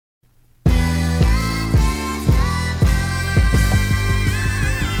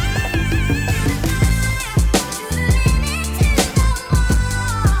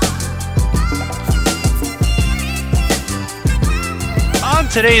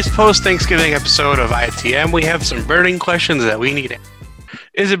today's post-Thanksgiving episode of ITM, we have some burning questions that we need.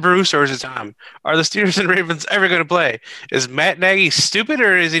 Is it Bruce or is it Tom? Are the Steelers and Ravens ever going to play? Is Matt Nagy stupid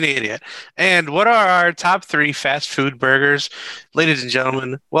or is he an idiot? And what are our top 3 fast food burgers? Ladies and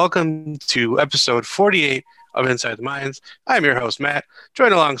gentlemen, welcome to episode 48 of Inside the Minds. I'm your host, Matt,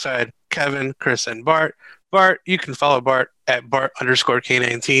 joined alongside Kevin, Chris, and Bart. Bart, you can follow Bart at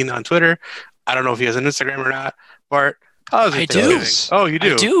Bart_K19 on Twitter. I don't know if he has an Instagram or not. Bart, how's it do. Oh, you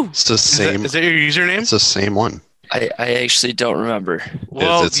do? I do. It's the same. Is that your username? It's the same one. I actually don't remember.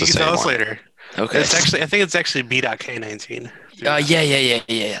 Well, it's you the can tell same us one. later. Okay. I think it's actually B.K19.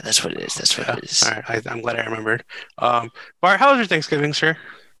 Yeah. That's what it is. It is. All right. I'm glad I remembered. Bart, how was your Thanksgiving, sir?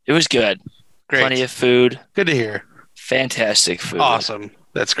 It was good. Great. Plenty of food. Good to hear. Fantastic food. Awesome.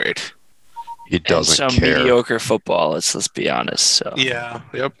 That's great. He And doesn't some care. mediocre football. Let's be honest. So Yeah.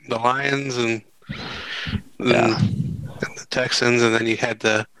 Yep. The Lions and Yeah. the Texans, and then you had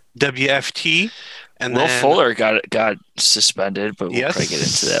the WFT. And Will then, Fuller got suspended, but we'll yes, probably get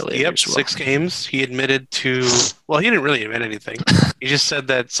into that later Yep, as well. 6 games. He admitted to. Well, he didn't really admit anything. He just said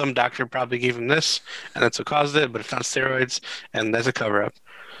that some doctor probably gave him this, and that's what caused it. But it's not steroids, and that's a cover-up.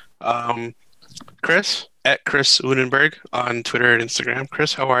 Chris at Chris Udenberg on Twitter and Instagram.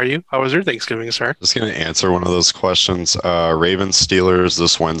 Chris, how are you? How was your Thanksgiving, sir? Just going to answer one of those questions. Ravens Steelers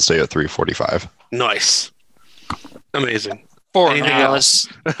this Wednesday at 3:45. Nice, amazing. Anything Anything else?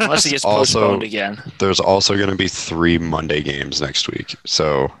 Unless he gets Also- postponed again. There's also going to be 3 Monday games next week.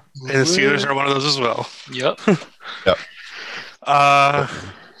 So And the Steelers are one of those as well. Yep.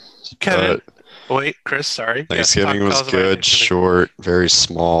 Kevin. Wait, Chris, sorry. Thanksgiving Yes, was tell us about good, Thanksgiving. short, very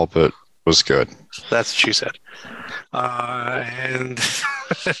small, but was good. That's what she said. And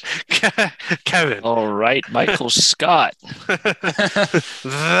Kevin. All right, Michael Scott.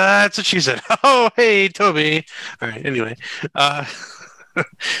 That's what she said. Oh, hey, Toby. All right, anyway.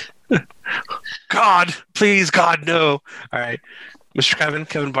 God, please, God, no. All right. Mr.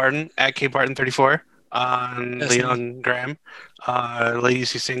 Kevin Barton, at KBarton34 on Yes, Leon Graham.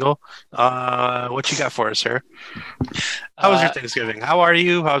 Ladies, he's single. What you got for us, sir? How was your Thanksgiving? How are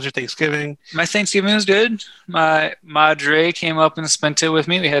you? How was your Thanksgiving? My Thanksgiving was good. My Madre came up and spent it with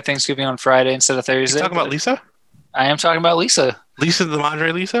me. We had Thanksgiving on Friday instead of You Thursday. talking about Lisa? I am talking about Lisa. Lisa the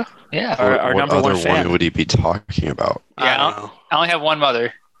Madre Lisa? Yeah. Our what number other one fan. would he be talking about? I don't know. I only have one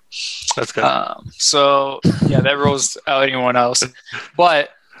mother. That's good. So, yeah, that rules out anyone else. But,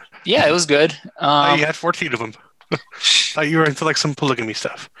 yeah, it was good. Oh, you had 14 of them. Thought you were into like some polygamy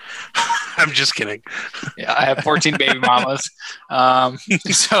stuff. I'm just kidding. Yeah, I have 14 baby mamas.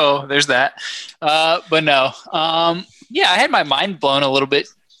 So there's that. But no. Yeah, I had my mind blown a little bit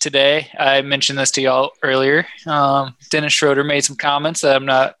today. I mentioned this to y'all earlier. Dennis Schroeder made some comments that I'm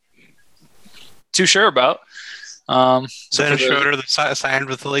not too sure about. So Dennis for the- Schroeder that signed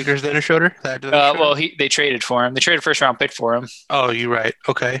with the Lakers. Dennis Schroeder. well, they traded for him. They traded a first round pick for him. Oh, you're right.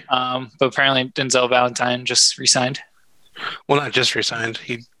 Okay. But apparently Denzel Valentine just resigned. Well, not just resigned.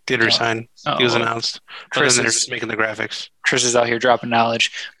 He did resign. Oh, He was well, announced. But Chris then they're is- just making the graphics. Chris is out here dropping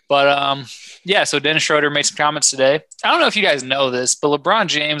knowledge. But yeah, so Dennis Schroeder made some comments today. I don't know if you guys know this, but LeBron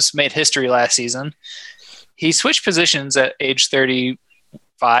James made history last season. He switched positions at age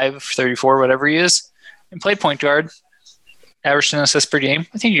 35, 34, whatever he is, and played point guard. Averaged an assist per game.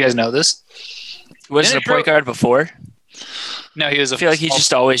 I think you guys know this. Wasn't a point guard before? No, he was a I feel like he small-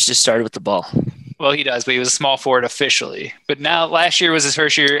 just always just started with the ball. Well, he does, but he was a small forward officially. But now, last year was his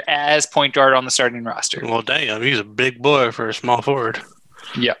first year as point guard on the starting roster. Well, damn, he's a big boy for a small forward.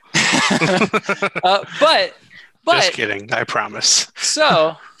 Yeah. But Just kidding. I promise.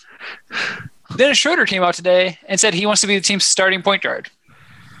 so Dennis Schroeder came out today and said he wants to be the team's starting point guard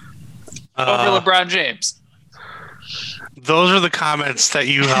over LeBron James. Those are the comments that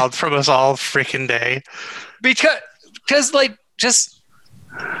you held from us all freaking day. Because like just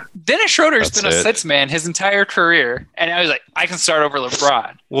Dennis Schroeder's That's been a it. six man his entire career, and I was like, I can start over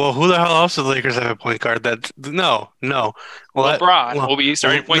LeBron. Well, who the hell else do the Lakers have a point guard? No. Well, LeBron will be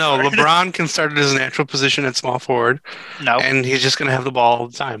starting point no, guard. LeBron can start at his natural position at small forward, No, and he's just going to have the ball all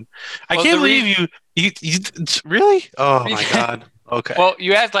the time. I Well, can't the believe you really? Oh, my God. Okay. well,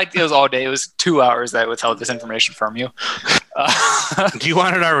 you act like it was all day. It was 2 hours that withheld this information from you. You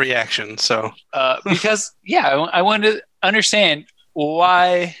wanted our reaction, so. Because yeah, I wanted to understand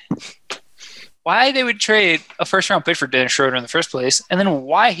why they would trade a first round pick for Dennis Schroeder in the first place, and then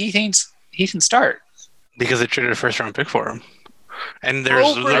why he thinks he can start. Because they traded a first round pick for him. And there's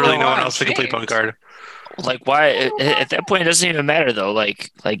Over literally no one LeBron else that can play James. point guard. Like, why? At that point, it doesn't even matter, though.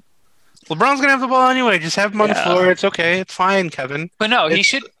 Like LeBron's going to have the ball anyway. Just have him on the Yeah. floor. It's okay. It's fine, Kevin. But no, he It's-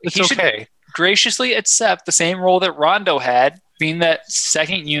 should It's he should okay. graciously accept the same role that Rondo had being that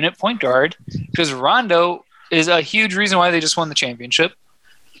second unit point guard because Rondo is a huge reason why they just won the championship.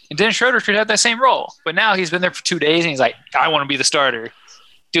 And Dennis Schroeder could have that same role. But now he's been there for 2 days and he's like, I want to be the starter.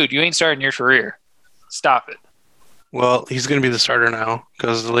 Dude, you ain't starting your career. Stop it. Well, he's going to be the starter now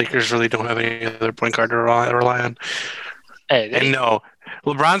because the Lakers really don't have any other point guard to rely on. Hey, And no,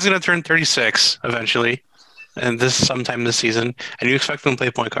 LeBron's going to turn 36 eventually, and this sometime this season, and you expect him to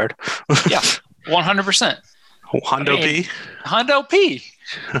play point guard. Yeah, 100%. Hondo P. Hondo P.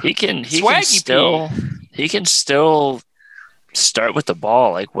 He can Swaggy still start with the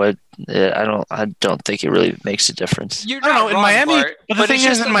ball. Like what? I don't think it really makes a difference. You're I don't know. not In wrong, Miami, Bart, but the thing it's is,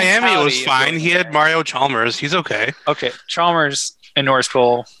 just in the Miami, it was mentality of fine. going He had there. Mario Chalmers. He's okay. Okay, Chalmers and Norris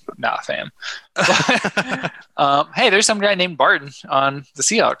Cole, not fam. But, hey, there's some guy named Barton on the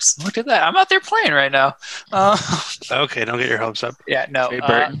Seahawks. Look at that. I'm out there playing right now. Okay, don't get your hopes up. Yeah, no. Trey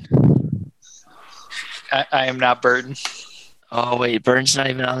Burton. I am not Burton. Oh wait, Burton's not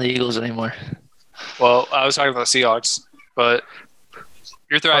even on the Eagles anymore. Well, I was talking about the Seahawks, but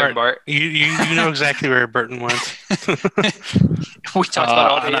you're thriving, Bart. You know exactly where Burton went. We talked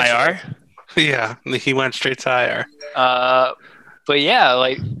about all on day yesterday. IR. Yeah, he went straight to IR. But yeah,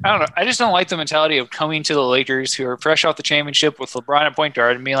 like I don't know. I just don't like the mentality of coming to the Lakers who are fresh off the championship with LeBron at point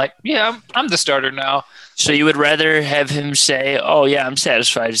guard and being like, "Yeah, I'm the starter now." So you would rather have him say, "Oh yeah, I'm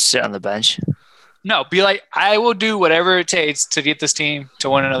satisfied to sit on the bench." No, be like, "I will do whatever it takes to get this team to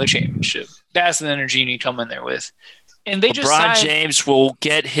win another championship." That's the energy you need to come in there with. And they just LeBron signed, James will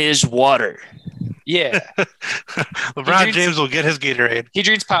get his water. yeah, LeBron James will get his Gatorade. he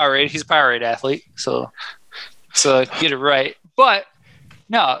drinks Powerade. He's a Powerade athlete, so get it right. But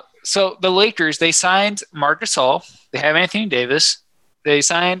no, so the Lakers, they signed Marc Gasol. They have Anthony Davis. They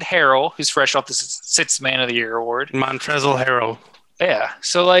signed Harrell, who's fresh off the Sixth Man of the Year award. Montrezl Harrell. Yeah,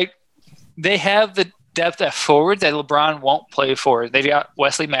 so like they have the depth at forward that LeBron won't play for. They've got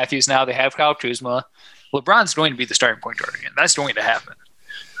Wesley Matthews now. They have Kyle Kuzma. LeBron's going to be the starting point guard again. That's going to happen.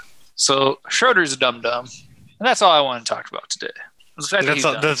 So Schroeder's a dum-dum. And that's all I want to talk about today.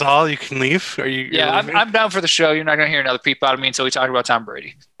 That's all you can leave? Are you? Yeah, I'm down for the show. You're not going to hear another peep out of me until we talk about Tom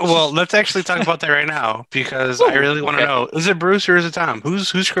Brady. Well, let's actually talk about that right now because I really want to know: is it Bruce or is it Tom? Who's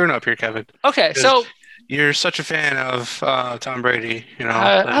screwing up here, Kevin? Okay, so You're such a fan of Tom Brady. You know,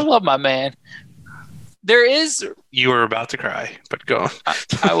 I love my man. There is. You were about to cry, but go on.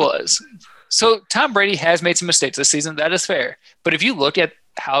 I was. So Tom Brady has made some mistakes this season. That is fair. But if you look at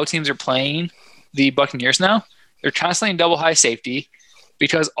how teams are playing the Buccaneers now, they're constantly in double high safety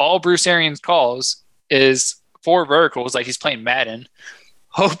because all Bruce Arians calls is 4 verticals, like he's playing Madden,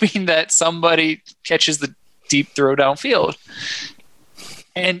 hoping that somebody catches the deep throw downfield.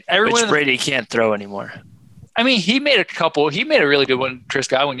 And everyone, Which Brady can't throw anymore. I mean, he made a really good one, Chris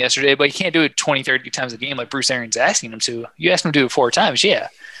Godwin, yesterday, but he can't do it 20, 30 times a game like Bruce Arians asking him to. You asked him to do it 4 times, yeah.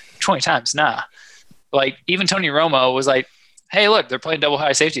 20 times, nah. Like, even Tony Romo was like, hey, look, they're playing double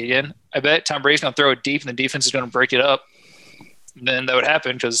high safety again. I bet Tom Brady's going to throw it deep and the defense is going to break it up. And then that would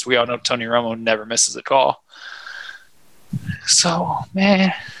happen because we all know Tony Romo never misses a call. So,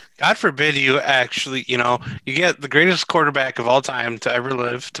 man. God forbid you actually, you get the greatest quarterback of all time to ever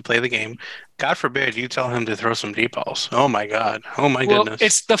live to play the game. God forbid you tell him to throw some deep balls. Oh, my God. Oh, my goodness.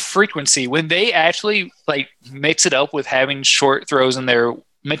 It's the frequency. When they actually, mix it up with having short throws in there,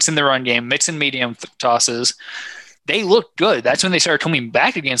 mix in the run game, mix in medium tosses, they look good. That's when they started coming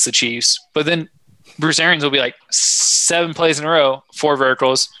back against the Chiefs. But then Bruce Arians will be like 7 plays in a row, 4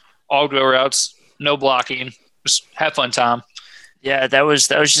 verticals, all go routes, no blocking. Just have fun, Tom. Yeah, that was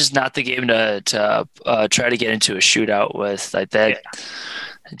just not the game to try to get into a shootout with like that. Yeah.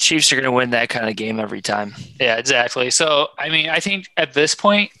 The Chiefs are going to win that kind of game every time. Yeah, exactly. So, I mean, I think at this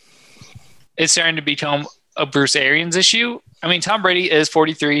point, it's starting to become a Bruce Arians issue. I mean, Tom Brady is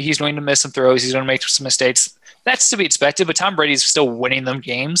 43. He's going to miss some throws. He's going to make some mistakes. That's to be expected, but Tom Brady's still winning them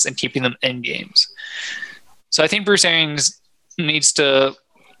games and keeping them in games. So I think Bruce Arians needs to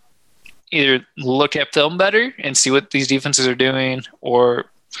either look at film better and see what these defenses are doing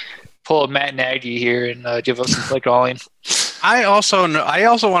or pull a Matt Nagy here and give us some play calling. I also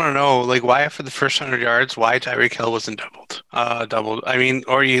want to know, why after the first 100 yards, why Tyreek Hill wasn't doubled. I mean,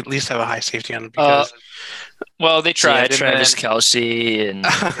 or you at least have a high safety on it because. Well, they tried. Travis Kelce and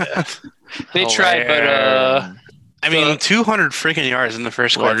they tried, but I mean, 200 freaking yards in the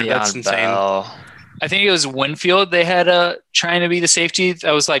first quarter. That's insane. Bell. I think it was Winfield. They had trying to be the safety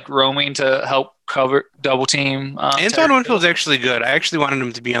that was roaming to help cover double team. Antoine Winfield's actually good. I actually wanted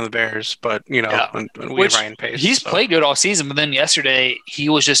him to be on the Bears, but when we have Ryan Pace. He's played good all season, but then yesterday he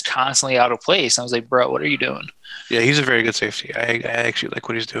was just constantly out of place. I was like, bro, what are you doing? Yeah, he's a very good safety. I actually like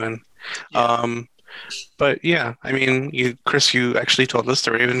what he's doing. Yeah. But yeah, I mean, Chris, you actually told us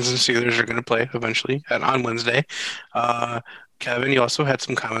the Ravens and Steelers are going to play eventually on Wednesday. Kevin, you also had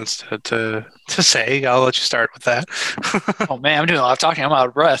some comments to say. I'll let you start with that. Oh man, I'm doing a lot of talking. I'm out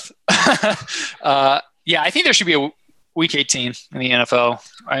of breath. Yeah, I think there should be a Week 18 in the NFL.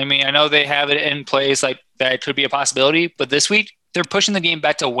 I mean, I know they have it in place like that could be a possibility, but this week they're pushing the game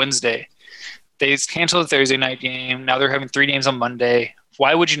back to Wednesday. They canceled the Thursday night game. Now they're having 3 games on Monday.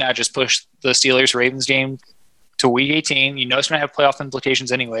 Why would you not just push the Steelers-Ravens game to Week 18? You know it's going to have playoff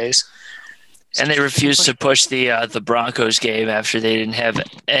implications anyways. And they refused to push the Broncos game after they didn't have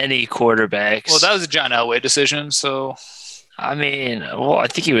any quarterbacks. Well, that was a John Elway decision, so... I mean, I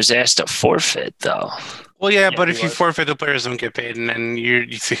think he was asked to forfeit, though. Well, yeah, but if you forfeit, the players don't get paid, and then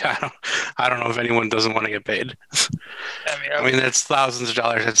you see, I don't know if anyone doesn't want to get paid. I mean, that's thousands of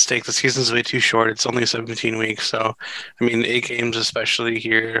dollars at stake. The season's way too short. It's only 17 weeks, so I mean, 8 games, especially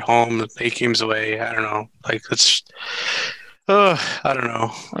here at home, 8 games away. I don't know, like it's. I don't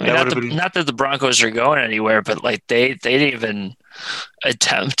know. I mean, not that the Broncos are going anywhere, but like they didn't even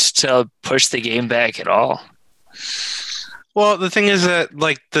attempt to push the game back at all. Well, the thing is that,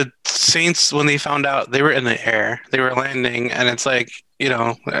 like, the Saints, when they found out, they were in the air. They were landing, and it's like, I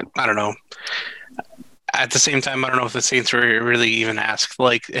don't know. At the same time, I don't know if the Saints were really even asked,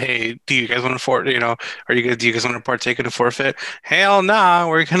 like, hey, do you guys want to do you guys want to partake in a forfeit? Hell nah,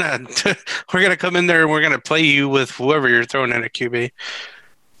 we're gonna come in there and we're gonna play you with whoever you're throwing in at QB.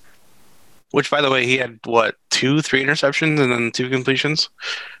 Which, by the way, he had, 3 interceptions and then 2 completions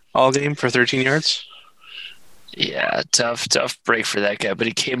all game for 13 yards? Yeah, tough break for that guy. But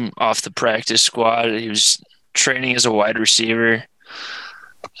he came off the practice squad. He was training as a wide receiver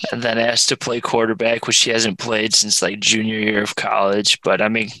and then asked to play quarterback, which he hasn't played since like junior year of college. But I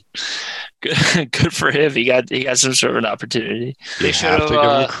mean, good for him. He got some sort of an opportunity. You have to give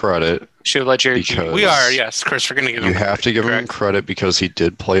him credit. Should have let Jerry Jeudy. We are, yes, Chris. We're going to give him. You have to give him credit because he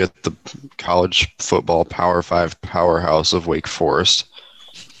did play at the college football Power 5 powerhouse of Wake Forest.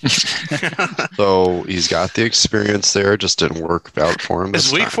 So he's got the experience there. Just didn't work out for him.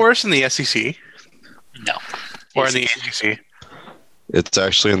 Is Wake Forest in the SEC? No. Or in the ACC? It's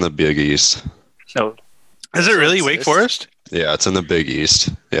actually in the Big East. No. Is it really Wake Forest? Yeah, it's in the Big East.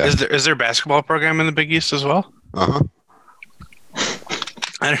 Yeah. Is there a basketball program in the Big East as well? Uh-huh.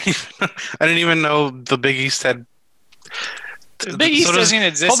 I didn't even know the Big East had. The Big East doesn't even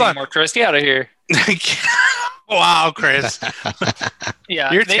exist anymore, Chris. Get out of here. Wow, Chris.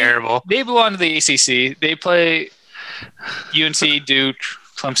 Yeah, you're terrible. They belong to the ACC. They play UNC, Duke,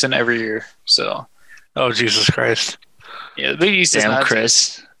 Clemson every year. So. Oh, Jesus Christ. Yeah, the Big East is not.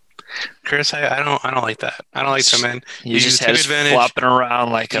 Chris. Chris, I don't like that. I don't like them, man. You just had us flopping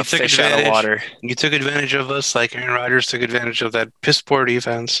around like a fish out of water. You took advantage of us like Aaron Rodgers took advantage of that piss poor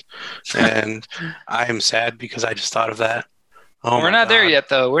defense. And I am sad because I just thought of that. Oh, we're not there yet,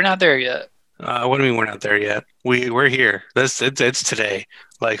 though. We're not there yet. What do you mean we're not there yet? We're here. It's today.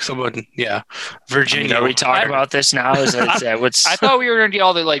 Like someone, yeah. Virginia. Are we talking about this now? Is that what's? I thought we were going to get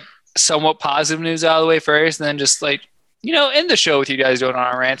all the like somewhat positive news out of the way first, and then just like end the show with you guys doing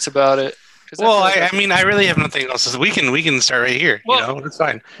our rants about it. Well, I mean, I really have nothing else. We can start right here. Well, it's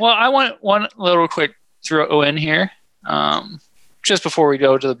fine. Well, I want one little quick throw in here, just before we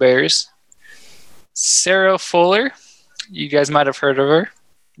go to the Bears. Sarah Fuller, you guys might have heard of her.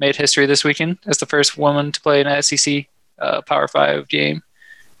 Made history this weekend as the first woman to play an SEC Power 5 game.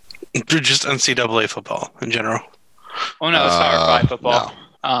 Just NCAA football in general. Oh no, it's Power 5 football.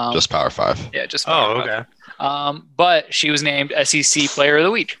 No, just Power 5. Yeah, just Power 5. Okay. But she was named SEC Player of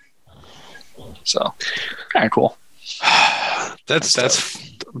the Week. So, kind of cool. That's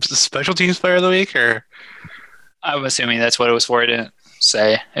special teams Player of the Week, or I'm assuming that's what it was for. I didn't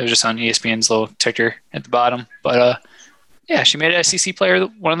say. It was just on ESPN's little ticker at the bottom. But yeah, she made it SEC player,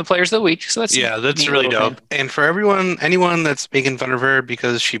 one of the players of the week. So that's really dope. Thing. And for anyone that's making fun of her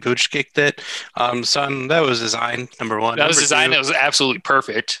because she booch kicked it, son, that was design, number one. That was design. That was absolutely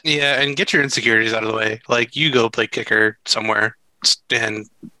perfect. Yeah, and get your insecurities out of the way. Like, you go play kicker somewhere and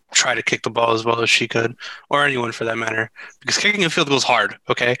try to kick the ball as well as she could, or anyone for that matter, because kicking a field goal is hard.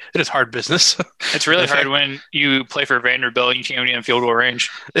 Okay, it is hard business. It's really hard when you play for Vanderbilt and you can't even field goal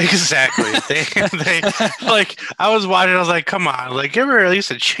range. Exactly. they like, I was watching, I was like, come on, like, give her at least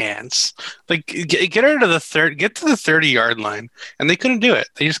a chance. Like, get her to the 30-yard line, and they couldn't do it.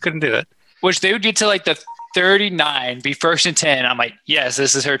 They just couldn't do it. Which they would get to like the 39, be 1st and 10. I'm like, yes,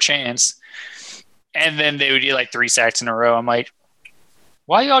 this is her chance. And then they would get like 3 sacks in a row. I'm like,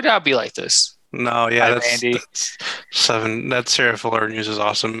 why y'all gotta be like this? No, yeah, that's 7. That Sarah Fuller news is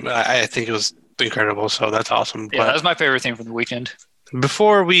awesome. I think it was incredible, so that's awesome. Yeah, that was my favorite thing from the weekend.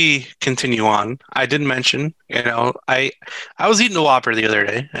 before we continue on, I did mention, I was eating a Whopper the other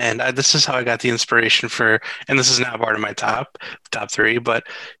day, and this is how I got the inspiration for, and this is not part of my top three, but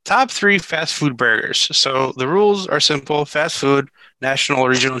top three fast food burgers. So the rules are simple: fast food, national or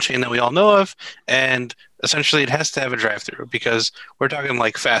regional chain that we all know of, and essentially it has to have a drive-through because we're talking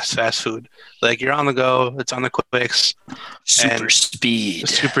like fast food. Like you're on the go, it's on the quicks. Super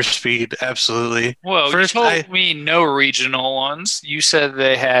speed, absolutely. Well, First, you told me no regional ones. You said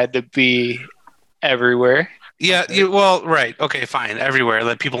they had to be everywhere. Yeah, Okay. well, right. Okay, fine. Everywhere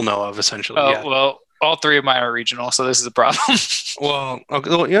that people know of, essentially. Oh, yeah. well, all three of mine are regional, so this is a problem. Well, okay,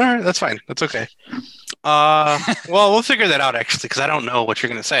 well, yeah, that's fine. That's okay. Well, we'll figure that out actually, because I don't know what you're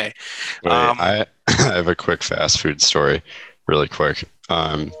gonna say. Wait, I have a quick fast food story, really quick.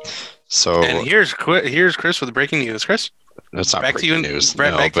 So And here's Chris with the breaking news. Chris, that's not back to you. breaking news.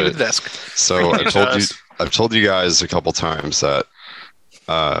 Back No, to you but at the desk. so I've told you guys a couple times that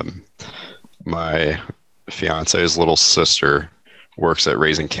my fiance's little sister works at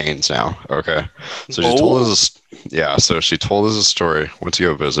Raising Cane's now. Okay, so she told us, so she told us a story. Went to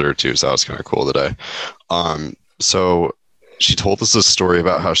go visit her too, so that was kind of cool today. So she told us a story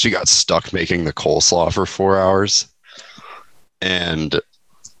about how she got stuck making the coleslaw for 4 hours, and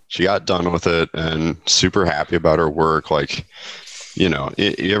she got done with it and super happy about her work. Like, you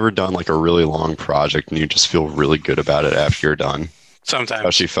ever done like a really long project and you just feel really good about it after you're done? Sometimes. How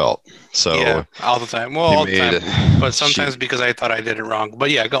she felt. So yeah, all the time. Well, all the time. But sometimes because I thought I did it wrong.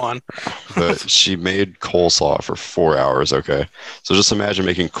 But yeah, go on. But she made coleslaw for 4 hours. Okay, so just imagine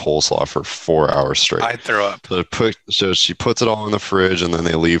making coleslaw for 4 hours straight. I'd throw up. So she puts it all in the fridge and then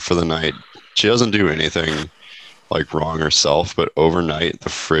they leave for the night. She doesn't do anything like wrong herself, but overnight the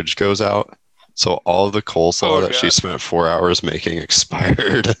fridge goes out. So all of the coleslaw that she spent 4 hours making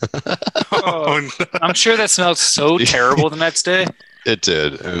expired. Oh, no. I'm sure that smelled so terrible the next day. It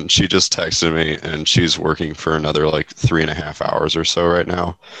did. And she just texted me and she's working for another like 3.5 hours or so right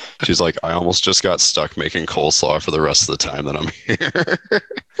now. She's like, I almost just got stuck making coleslaw for the rest of the time that I'm here.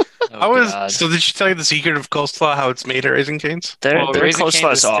 So did she tell you the secret of coleslaw, how it's made at Raising Cane's? Their Raising coleslaw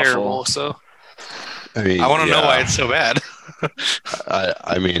Cane's is awful. terrible, so I mean, I want to know why it's so bad.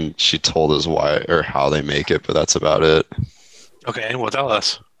 I mean, she told us why or how they make it, but that's about it. Okay, well, tell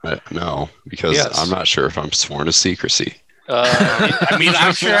us. No, because Yes. I'm not sure if I'm sworn to secrecy. I mean,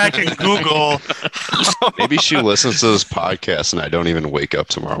 I'm sure I can Google. Maybe she listens to this podcast and I don't even wake up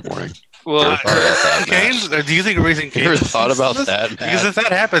tomorrow morning. well, Thought about that, Matt? Cane's? Or do you think Raising You ever Cane's? thought about that, Because Matt? if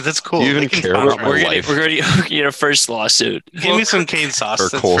that happens, it's cool. Do you even They can care sponsor about me. my We're life? gonna get a first lawsuit. Give me some cane sauce. Or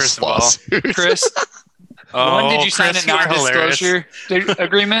That's first of all. coleslaw. Chris, when did you sign Chris, a you are hilarious. non-disclosure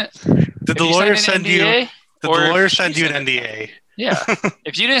agreement? Did the If you lawyer sign send an you? NDA, Did the or lawyer if send she you an signed- NDA? Yeah.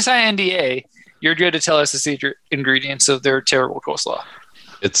 If you didn't sign an NDA, you're good to tell us the secret ingredients of their terrible coleslaw.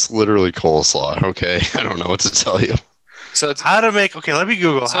 It's literally coleslaw, okay? I don't know what to tell you. So it's How to make? Okay, let me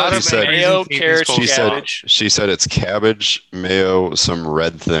Google. So How to it's make mayo, Raising Cane's carrots, She coleslaw. said, cabbage. she said it's cabbage, mayo, some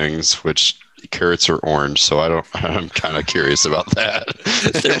red things, which carrots are orange, so I'm kind of curious about that.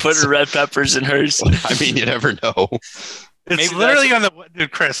 They're putting red peppers in hers. I mean, you never know. It's Maybe literally on the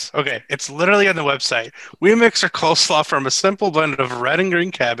dude, Chris. Okay, it's literally on the website. We mix our coleslaw from a simple blend of red and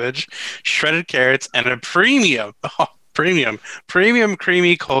green cabbage, shredded carrots, and a premium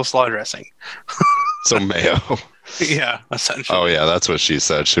creamy coleslaw dressing. So mayo. Yeah, essentially. Oh yeah, that's what she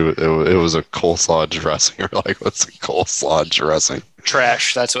said. It was a coleslaw dressing. Or like, what's a coleslaw dressing?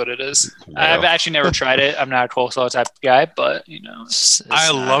 trash. That's what it is. Mayo. I've actually never tried it. I'm not a coleslaw type of guy, but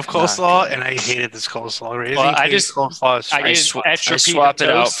I love coleslaw, and I hated this coleslaw. Raising Well, I Cane's just- coleslaw is I trash. get an I extra piece swap of it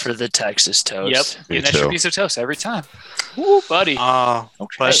out toast. for the Texas toast. Yep, Me an extra too. piece of toast every time. Ooh, buddy. But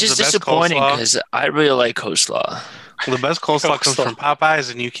It's just the best disappointing coleslaw- because I really like coleslaw. the best coleslaw comes Coleslaw. from Popeyes,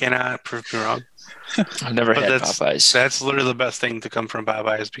 and you cannot prove me wrong. I've never But had that's- Popeyes. That's literally the best thing to come from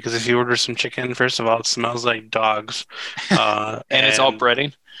Popeyes because if you order some chicken, first of all, it smells like dogs, and it's all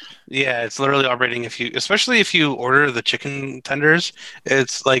breading. Yeah, it's literally all breading. Especially if you order the chicken tenders,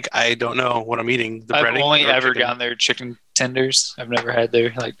 it's like I don't know what I'm eating. The I've breading only or ever chicken. gotten their chicken tenders. I've never had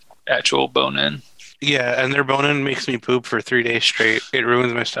their like actual bone in. Yeah, and their bone-in makes me poop for 3 days straight. It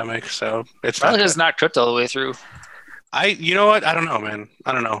ruins my stomach, so it's Probably not has not cooked all the way through. you know what? I don't know, man.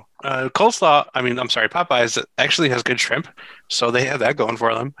 I don't know. Coleslaw, I'm sorry, Popeyes actually has good shrimp, so they have that going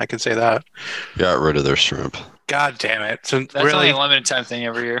for them. I can say that. Got rid of their shrimp. God damn it. So That's really, only a limited time thing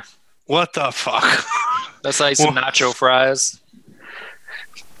every year. what the fuck? That's like some Well- nacho fries.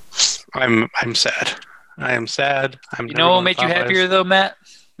 I'm sad. I am sad. You know what will make you happier though, Matt?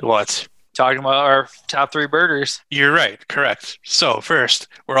 What? Talking about our top 3 burgers. You're right. Correct. So first,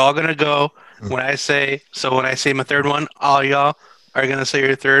 we're all gonna go when I say my third one. All y'all are going to say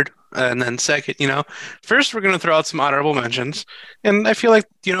your third. And then second, first we're going to throw out some honorable mentions. And I feel like,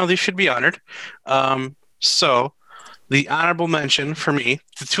 these should be honored. So the honorable mention for me,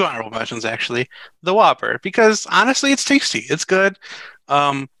 the two honorable mentions actually, the Whopper, because honestly, it's tasty. It's good.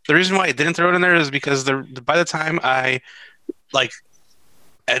 The reason why I didn't throw it in there is because by the time I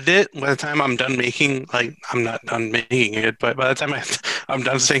edit it, by the time I'm done making, I'm not done making it, but by the time I'm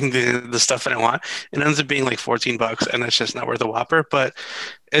done saying the stuff that I want, it ends up being like $14, and that's just not worth a Whopper. But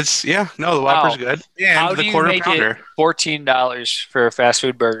it's the Whopper's good. And How the do you quarter make pounder. it $14 for a fast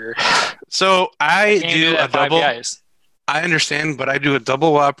food burger? So I Can't do a that Five double. Guys. I understand, but I do a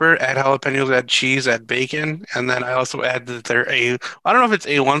double Whopper, add jalapenos, add cheese, add bacon, and then I also add I don't know if it's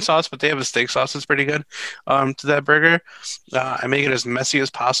A1 sauce, but they have a steak sauce that's pretty good to that burger. I make it as messy as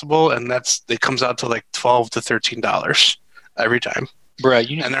possible, and it comes out to like $12 to $13 every time. Bruh,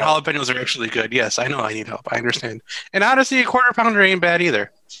 you need And their help. jalapenos are actually good. Yes, I know I need help. I understand. And honestly, a quarter pounder ain't bad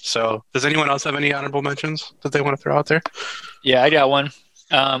either. So does anyone else have any honorable mentions that they want to throw out there? Yeah, I got one.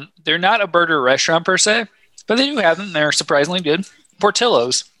 They're not a burger restaurant per se, but they do have them. They're surprisingly good.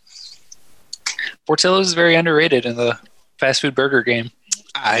 Portillo's. Portillo's is very underrated in the fast food burger game.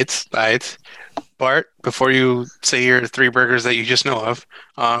 Aight. Bart, before you say your three burgers that you just know of,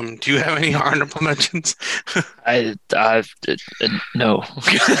 do you have any honorable mentions? No.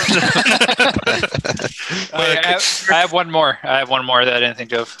 I have one more. That I didn't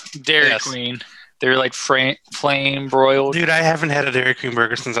think of. Dairy Yes. Queen. They're like flame broiled. Dude, I haven't had a Dairy Queen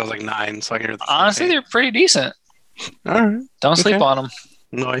burger since I was like 9, so I hear Honestly, they're pretty decent. all right, Don't sleep Okay. on them.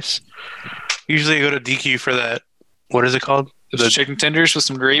 nice. Usually I go to DQ for that. What is it called? The chicken tenders with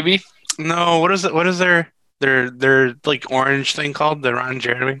some gravy. No, what is it? What is their like orange thing called? The Ron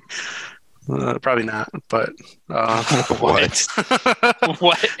Jeremy? Probably not, but What?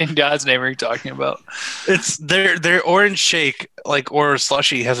 What in God's name are you talking about? it's their orange shake, or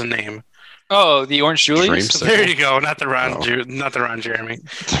slushy, has a name. Oh, the orange Julie's. Dreamsicle. There you go. Not the Ron, Oh. not the Ron Jeremy.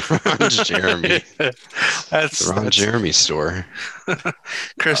 Ron Jeremy. That's The Ron Jeremy store.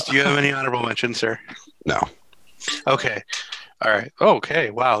 Chris, do you have any honorable mentions, sir? No. Okay. All right. Okay.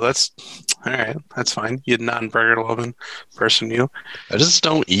 Wow. That's all right. That's fine. You non-burger loving person, you. I just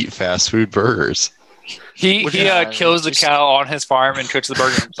don't eat fast food burgers. He kills the cow on his farm and cooks the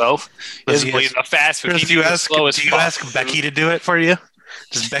burger himself. He Does doesn't he believe in the fast food. Chris, He do you needs ask? the slowest Do you fuck. ask Becky to do it for you?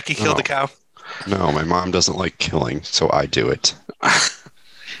 Does Becky kill No. the cow? No, my mom doesn't like killing, so I do it.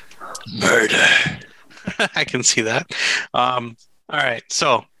 Murder. I can see that. All right.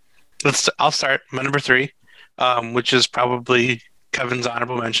 So I'll start my number 3, which is probably Kevin's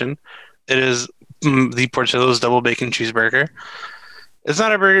honorable mention. It is the Portillo's double bacon cheeseburger. It's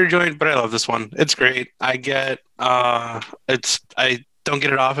not a burger joint, but I love this one. It's great. I don't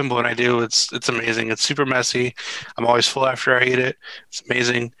get it often, but when I do, it's amazing. It's super messy. I'm always full after I eat it. It's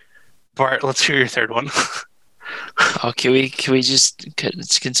amazing. Bart, let's hear your third one. Oh, can we just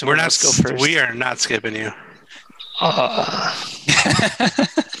can someone else go first? We are not skipping you.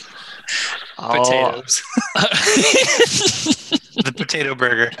 Potatoes. The potato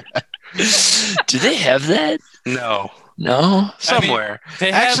burger. Do they have that? No, No. somewhere.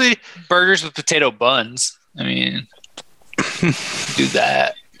 They have Actually, burgers with potato buns. I mean, do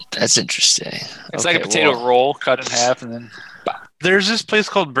that. That's interesting. It's like a potato roll cut in half and then. there's this place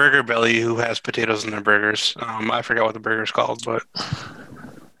called Burger Belly who has potatoes in their burgers. I forgot what the burger's called, but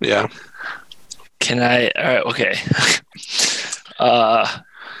yeah. Can I? All right. Okay.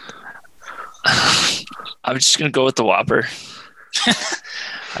 I'm just gonna go with the Whopper.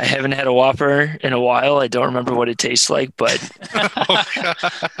 I haven't had a Whopper in a while. I don't remember what it tastes like, but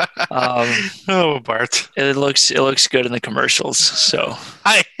Oh, Bart. it looks good in the commercials. So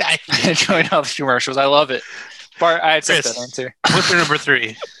I Enjoying all the commercials. I love it. Bart, I accept Chris. that answer. What's your number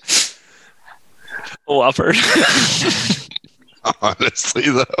 3? Whopper. Honestly,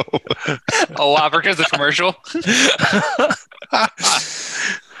 though. A Whopper because the commercial.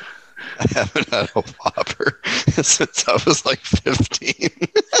 I haven't had a Whopper since I was like 15.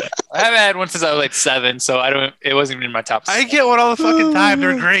 I haven't had one since I was like 7, so it wasn't even in my top. I get one all the fucking time.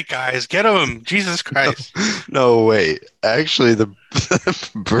 They're great, guys. Get them. Jesus Christ. No, wait. Actually, the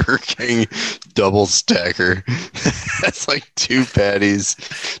Burger King double stacker has like 2 patties,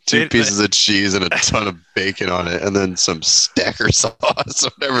 2 pieces of cheese, and a ton of bacon on it, and then some stacker sauce,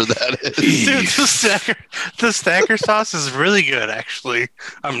 whatever that is. Dude, the stacker sauce is really good, actually.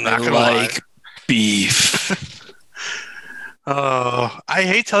 I'm not going to lie. Beef. Oh, I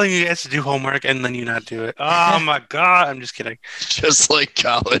hate telling you guys to do homework and then you not do it. Oh my God. I'm just kidding. Just like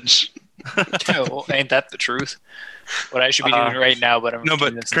college. Well, ain't that the truth? What I should be doing right now, but I'm No,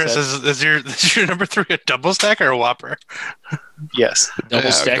 doing but this Chris, instead. is your number 3 a double stack or a Whopper? Yes. Double Yeah,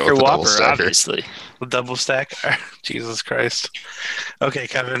 stack go or with the double Whopper, stacker. obviously. A double stack? Jesus Christ. Okay,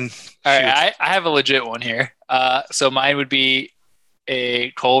 Kevin. All shoot. right, I have a legit one here. So mine would be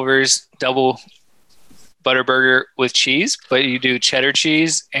a Culver's double Butterburger with cheese, but you do cheddar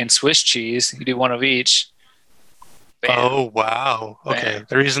cheese and Swiss cheese. You do one of each. Bam. Oh, wow. Okay. Bam.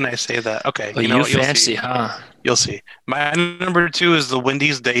 The reason I say that. Okay. Well, you know you what? You'll fancy, see. huh? You'll see. My number 2 is the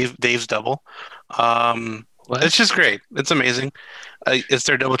Wendy's Dave's Double. What? It's just great. It's amazing. It's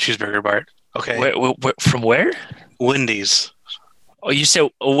their double cheeseburger, Bart. Okay. Where, from where? Wendy's. Oh, you said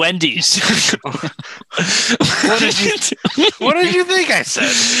Wendy's. What did you What did you think I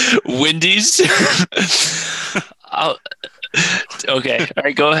said? Wendy's? Oh, okay. All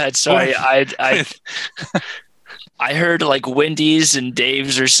right, go ahead. Sorry. I heard like Wendy's and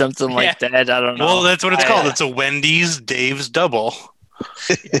Dave's or something like that. I don't know. Well, that's what it's called. It's a Wendy's Dave's Double.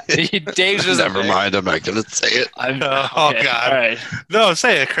 Dave's was Never mind. I'm not gonna say it. I'm, Oh, okay, God. All right. No,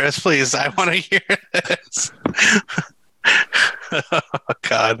 say it, Chris, please. I want to hear this. Oh,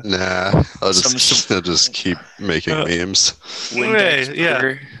 God. Nah, I'll Some- just keep making memes. Windex yeah.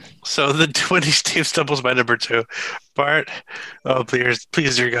 burger. So the Wendy's Dave's Double is my number 2. Bart, oh please,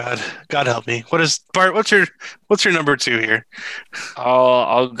 dear God, God help me. Bart? What's your number 2 here?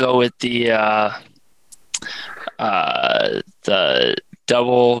 I'll go with the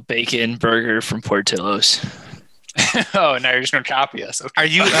double bacon burger from Portillo's. Oh, now you're just gonna copy us. Okay. Are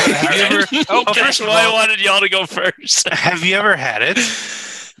you? Have you ever? Oh, That's first of why I all, wanted y'all to go first. have you ever had it?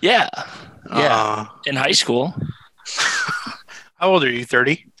 Yeah. Uh, In high school. how old are you?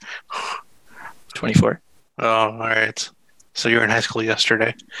 30? 24. Oh, all right. So you were in high school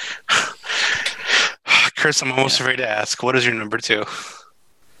yesterday. Chris, I'm almost afraid to ask. What is your number 2?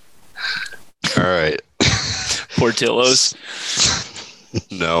 All right. Portillo's.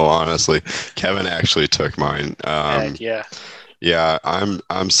 No, honestly, Kevin actually took mine. Heck yeah. Yeah,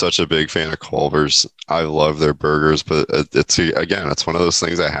 I'm such a big fan of Culver's. I love their burgers, but it's one of those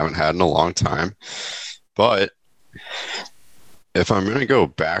things I haven't had in a long time. But if I'm gonna go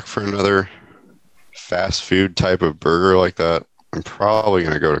back for another fast food type of burger like that, I'm probably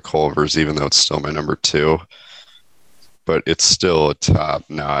gonna go to Culver's, even though it's still my number 2. But it's still a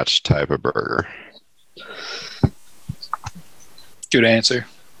top-notch type of burger. Good answer.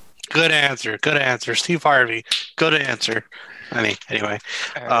 Good answer. Good answer. Steve Harvey. Good answer. Anyway.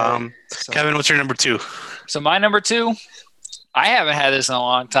 So, Kevin, what's your number 2? so my number 2, I haven't had this in a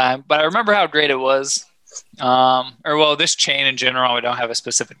long time, but I remember how great it was. This chain in general, we don't have a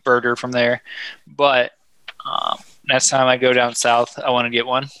specific burger from there, but next time I go down south, I want to get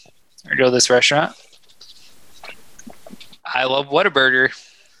one or go to this restaurant. I love Whataburger.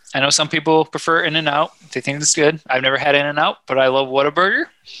 I know some people prefer In-N-Out. They think it's good. I've never had In-N-Out, but I love Whataburger.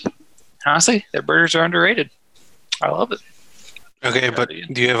 Honestly, their burgers are underrated. I love it. Okay, but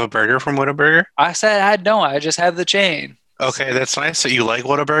do you have a burger from Whataburger? I said I don't. I just have the chain. Okay, that's nice that you like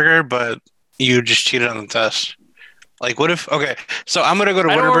Whataburger, but you just cheated on the test. Like, what if? Okay, so I'm gonna go to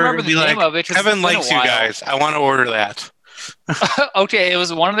I don't Whataburger remember and the be name like, of it 'cause Kevin it's been a likes you while. guys. I want to order that. Okay, it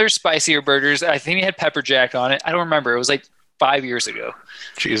was one of their spicier burgers. I think it had pepper jack on it. I don't remember. It was like 5 years ago.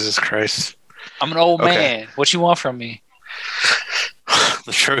 Jesus Christ, I'm an old Okay. man. What you want from me?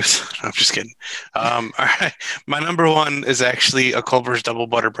 the truth. I'm just kidding. All right, my number 1 is actually a Culver's Double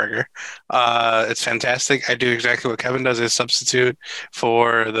Butterburger. It's fantastic. I do exactly what Kevin does: is substitute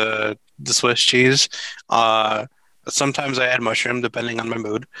for the Swiss cheese. Sometimes I add mushroom depending on my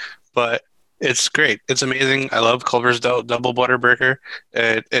mood, but it's great. It's amazing. I love Culver's Double Butterburger.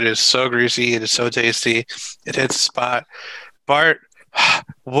 It is so greasy. It is so tasty. It hits the spot. Bart,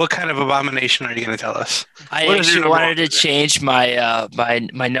 what kind of abomination are you going to tell us? I What is your actually number wanted one to burger? change my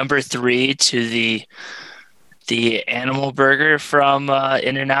my number 3 to the animal burger from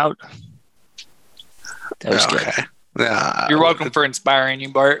In-N-Out. That was good. Okay. Yeah, You're welcome for inspiring you,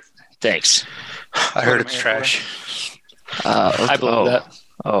 Bart. Thanks. I heard it's trash. I believe that.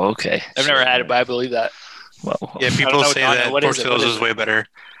 Oh, okay. I've never had it, but I believe that. Well, Yeah, don't people know say Tanya, that what is it? Portillo's What is is way better.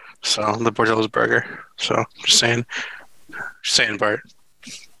 So the Portillo's burger. So just saying, Bart.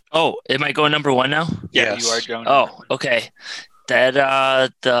 Oh, am I going number 1 now? Yeah, Yes. you are going. Oh, okay. That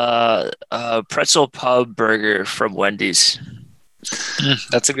the pretzel pub burger from Wendy's.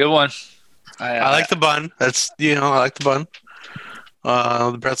 That's a good one. I like the bun. I like the bun.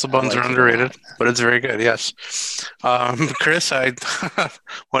 The pretzel buns like are it a underrated, but it's very good. Yes. Chris,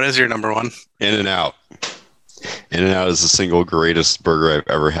 what is your number 1? In-N-Out. In-N-Out is the single greatest burger I've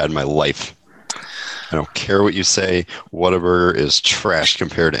ever had in my life. I don't care what you say. Whataburger is trash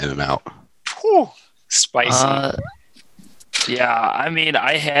compared to In-N-Out. Whew, spicy. Yeah, I mean,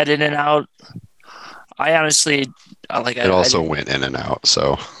 I had In-N-Out. I honestly like. It also went In-N-Out,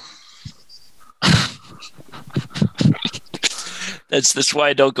 so that's why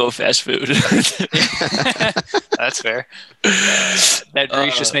I don't go fast food. That's fair. That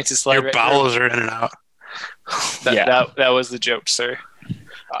grease just makes it slide. Your right bowels are in and out. through. That was the joke, sir.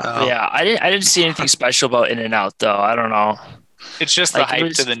 Yeah, I didn't see anything special about In-N-Out though. I don't know. It's just Like, the it hype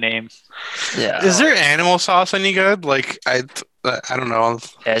was- to the name. Yeah. Is there animal sauce any good? Like I don't know.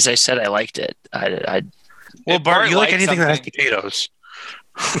 As I said, I liked it. I Well, If Bart, Bart you like likes anything that has something- potatoes.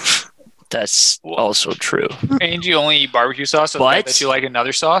 that's also true. And you only eat barbecue sauce, so the But- fact that you like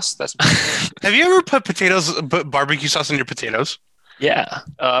another sauce. That's Have you ever put barbecue sauce in your potatoes? Yeah.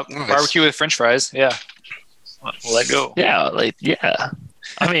 Nice. barbecue with French fries. Yeah, we'll let go. Yeah. Like yeah.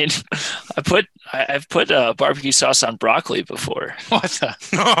 I mean, I've put barbecue sauce on broccoli before. What the?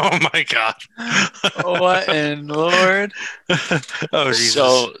 Oh my god. What in Lord? Oh Jesus.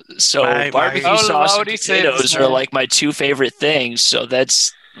 So My- barbecue How sauce loud and he said potatoes this, are man. like my two favorite things. So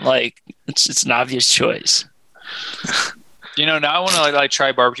that's like it's an obvious choice. You know, now I want to like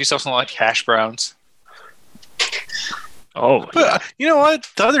try barbecue sauce and like hash browns. Oh, But you know what?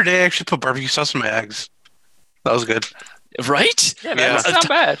 The other day I actually put barbecue sauce in my eggs. That was good. right? Yeah, Yeah. that's not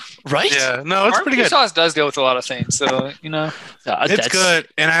bad. Right? Yeah, no, it's Barbecue pretty good. sauce does go with a lot of things, so you know. It's That's- good,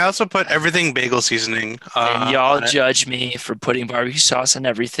 and I also put everything bagel seasoning. And y'all on it. judge me for putting barbecue sauce on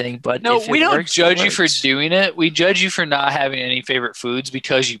everything, but No, if we it don't works, it judge you for works. doing it. We judge you for not having any favorite foods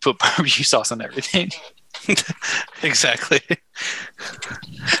because you put barbecue sauce on everything. Exactly.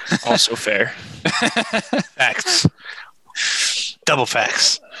 Also fair. Facts. Double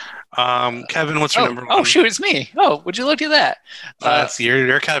facts. Kevin, what's your number one? Oh shoot, it's me. Oh, would you look at that?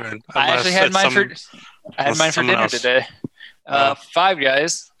 You're Kevin. I actually had mine for unless someone dinner else. today. Oh. Five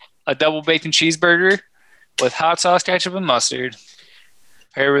Guys, a double bacon cheeseburger with hot sauce, ketchup, and mustard,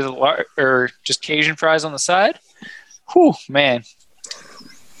 paired with or just Cajun fries on the side. Whew, man,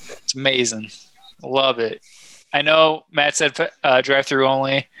 it's amazing. Love it. I know Matt said drive-through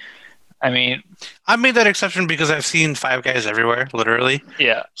only. I mean, I made that exception because I've seen Five Guys everywhere, literally.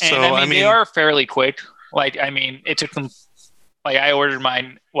 yeah. And So, I I mean, they mean- are fairly quick. Like, I mean, it took them. Like, I ordered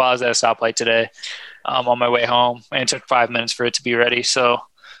mine while I was at a stoplight today, on my way home, and it took 5 minutes for it to be ready. So,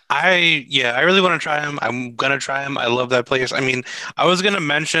 I really want to try them. I'm gonna try them. I love that place. I mean, I was gonna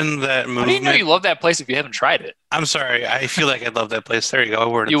mention that how do you know movement. you love that place if you haven't tried it? I'm sorry. I feel like I love that place. There you go. I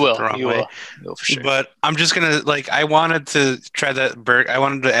worded You it will. the wrong You way. will. You will for sure. But I'm just gonna I wanted to try that burger. I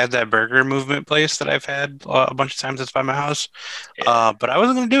wanted to add that burger movement place that I've had a bunch of times. That's by my house. But I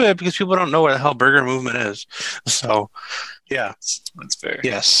wasn't gonna do it because people don't know where the hell burger movement is. So, yeah, That's fair.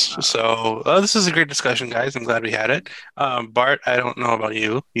 yes. So this is a great discussion, guys. I'm glad we had it. Bart, I don't know about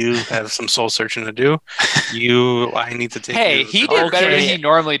you. You have some soul searching to do. I need to take. Hey, you- he did better than Okay. he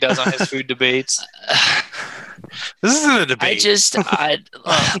normally does on his food debates. This isn't a debate. Listen,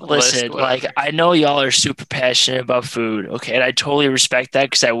 List, like whatever. I know y'all are super passionate about food, okay, and I totally respect that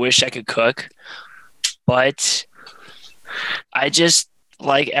because I wish I could cook, but I just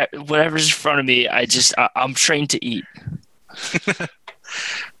like whatever's in front of me. I'm trained to eat.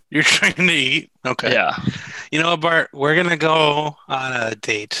 You're trying to eat. Okay. Yeah. You know what, Bart? We're gonna go on a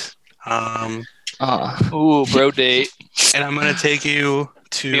date. Ooh, bro date. And I'm gonna take you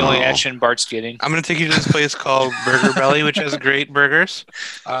to The only action Bart's getting. I'm gonna take you to this place called Burger Belly, which has great burgers.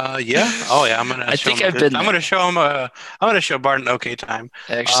 Yeah. Oh yeah. I'm gonna. I show think him a I've good- been I'm gonna show him. I'm gonna show Bart an okay time.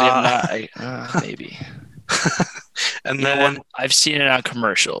 Actually, I'm not. Maybe. And You know then what? I've seen it on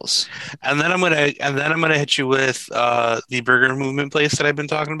commercials. I'm gonna hit you with the burger movement place that I've been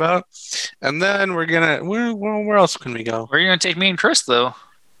talking about. And then where else can we go? Where are you going to take me and Chris, though?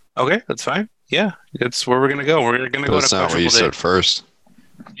 Okay, that's fine. Yeah, it's where we're gonna go. We're gonna go on a That's not what you pleasurable said date. first.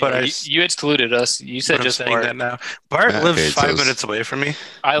 But Yeah, I- you excluded us. You said But I'm just saying Bart. that now. Bart Matt lives hates 5 us. minutes away from me.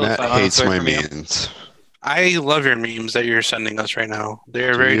 I live Matt 5 minutes hates away my from you. memes. I love your memes that you're sending us right now. They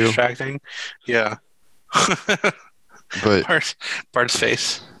are Do very you? distracting. Yeah. But Bart's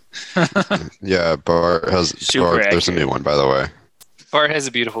face. yeah, Super there's a accurate. new one, by the way. Bart has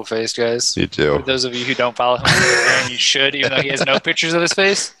a beautiful face, guys. You do. For those of you who don't follow him, and you should, even though he has no pictures of his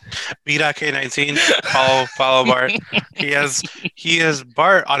face. B.K19. Follow Bart. He has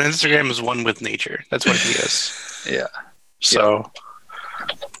Bart on Instagram is one with nature. That's what he is. Yeah. So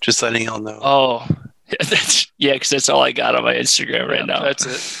just letting y'all know. Oh, because that's all I got on my Instagram right now. That's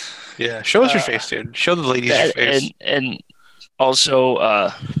it. Yeah. Show us your face, dude. Show the ladies your face. and also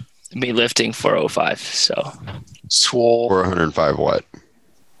me lifting 405. So Swole. 405 what?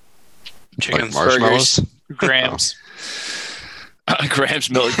 Chickens. Like marshmallows? Grams. Grams,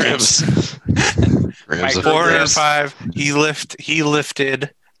 milligrams. Grams of 405. He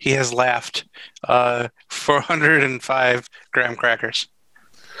lifted. He has laughed. 405 graham crackers.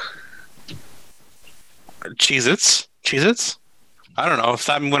 Cheez-Its? Cheez-Its? I don't know.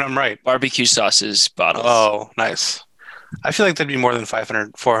 Stop me when I'm right. Barbecue sauces bottles. Oh, nice. I feel like that'd be more than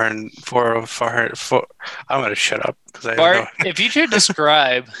 500, 400, 400. I'm going to shut up. I Bart, don't know. if you could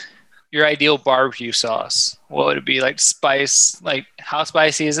describe your ideal barbecue sauce, what would it be? Like spice? Like how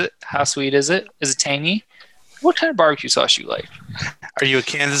spicy is it? How sweet is it? Is it tangy? What kind of barbecue sauce you like? Are you a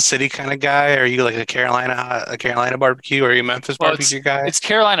Kansas City kind of guy? Are you like a Carolina barbecue? Or are you a Memphis barbecue guy? It's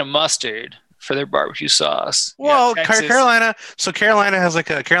Carolina mustard for their barbecue sauce. Well, Yeah, Texas- Carolina. So Carolina has like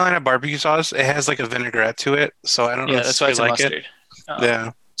a Carolina barbecue sauce. It has like a vinaigrette to it. So I don't know. Yeah, that's why it's a like mustard. it.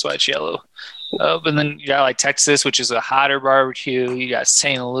 Yeah. That's why it's yellow. But then you got like Texas, which is a hotter barbecue. You got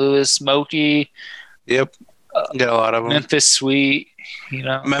St. Louis smoky, Yep. Get a lot of them. Memphis sweet. You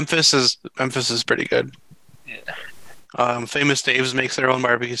know, Memphis is pretty good. Famous Dave's makes their own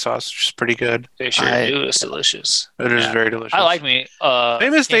barbecue sauce, which is pretty good. they sure do. It's delicious. It is Yeah. very delicious. I like me. Famous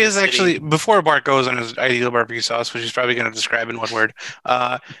Kansas Dave's City. actually, before Bart goes on his ideal barbecue sauce, which he's probably going to describe in one word.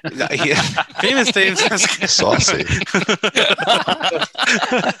 Famous Dave's has Saucy.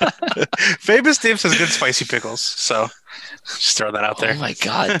 Famous Dave's has good spicy pickles. So just throw that out there. Oh my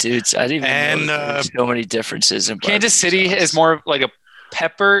god, dudes! I didn't even And, know there were so many differences in Kansas barbecue City sauce. is more like a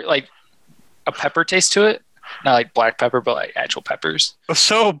pepper taste to it. Not like black pepper, but like actual peppers.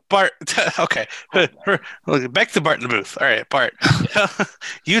 So Bart, okay, look, back to Bart in the booth. All right, Bart,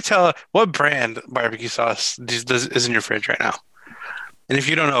 you tell what brand barbecue sauce is in your fridge right now, and if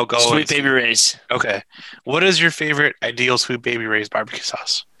you don't know, go Sweet Baby Ray's. Okay, what is your favorite ideal Sweet Baby Ray's barbecue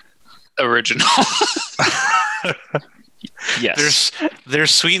sauce? Original. Yes.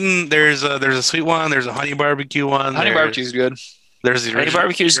 There's sweetened. There's a sweet one. There's a honey barbecue one. Honey barbecue is good. There's the Honey original.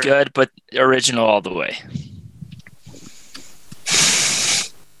 barbecue is good, but original all the way.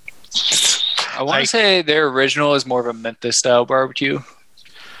 I want to say their original is more of a Memphis style barbecue.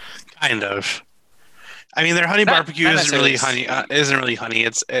 Kind of. I mean, their honey Not- barbecue not isn't really necessarily. honey. Isn't really honey.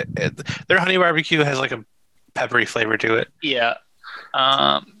 Their honey barbecue has like a peppery flavor to it. Yeah.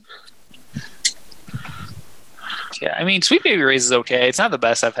 Yeah, I mean, Sweet Baby Ray's is okay. It's not the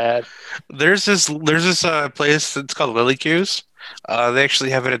best I've had. There's this place that's called Lily Q's. They actually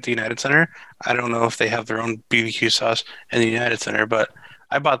have it at the United Center. I don't know if they have their own BBQ sauce in the United Center, but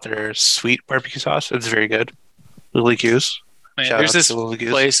I bought their sweet barbecue sauce. It's very good. Lily Q's. Man, Shout there's out this to Lily Q's.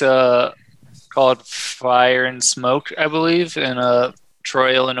 place called Fire and Smoke, I believe, in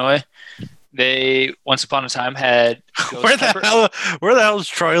Troy, Illinois. They once upon a time had ghost Where the pepper- hell is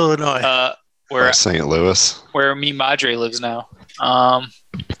Troy, Illinois? where St. Louis. where me Madre lives now.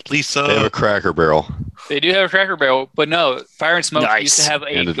 Lisa. They have a Cracker Barrel. They do have a Cracker Barrel, but no, Fire and Smoke Nice. used to have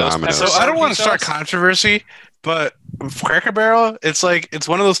And a a ghost Domino's. pepper. So I don't want to barbecue start sauce. controversy, but Cracker Barrel, it's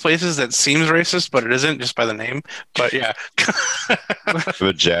one of those places that seems racist, but it isn't just by the name. But yeah. They have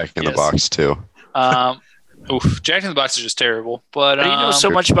a Jack in the Yes. Box too. Jack in the Box is just terrible. But How do you know so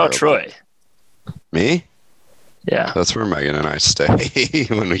You're much about terrible. Troy? Me? Yeah. That's where Megan and I stay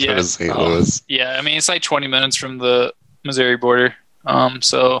when we go Yeah. to St. Oh. Louis. yeah, I mean it's like 20 minutes from the Missouri border.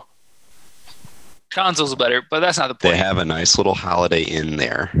 So Console's better, but that's not the They point. have a nice little Holiday Inn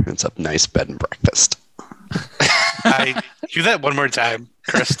there. It's a nice bed and breakfast. I do that one more time.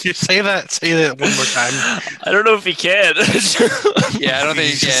 Chris, do you say that one more time. I don't know if he can. Yeah, I don't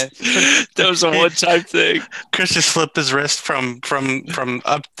think you can. That was a one-time thing. Chris just flipped his wrist from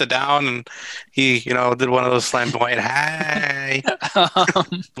up to down, and he, did one of those flamboyant. Hi.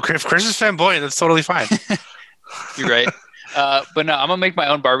 If Chris is flamboyant, that's totally fine. You're right. But no, I'm gonna make my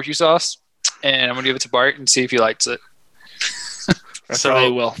own barbecue sauce, and I'm gonna give it to Bart and see if he likes it. I So-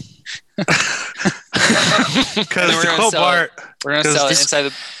 probably will. Because we're to gonna quote sell Bart, We're gonna 'Cause sell it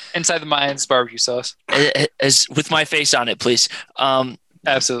this- inside the Mayans barbecue sauce. As with my face on it, please.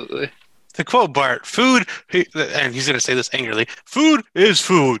 Absolutely. to quote Bart, and he's going to say this angrily, food is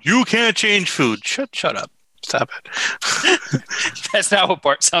food. You can't change food. Shut up. Stop it. That's not what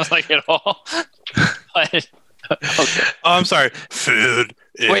Bart sounds like at all. But, okay. Oh, I'm sorry. Food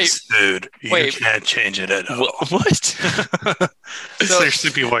is Wait. food. You Wait. can't change it at all. What? It's So- your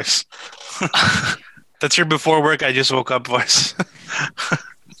sleepy voice. That's your before work, I just woke up voice.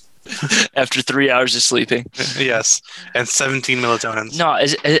 After 3 hours of sleeping. Yes. And 17 melatonins. No,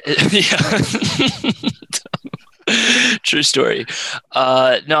 yeah. True story.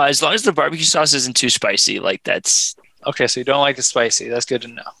 No, as long as the barbecue sauce isn't too spicy, like that's Okay, so you don't like the spicy. That's good to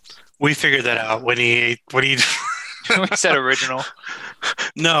know. We figured that out when he We said original.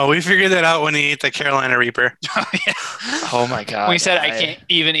 No, we figured that out when he ate the Carolina Reaper. Oh my god! When he said I can't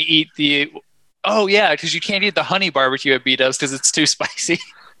even eat the. Oh yeah, because you can't eat the honey barbecue at B-Dubs because it's too spicy.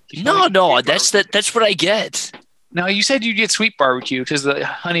 No, that's what I get. No, you said you'd get sweet barbecue because the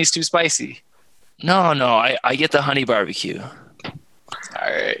honey's too spicy. No, I get the honey barbecue. All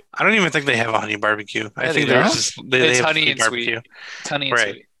right. I don't even think they have a honey barbecue. I Yeah, think they there's do. just they It's have honey sweet and barbecue. sweet. It's honey and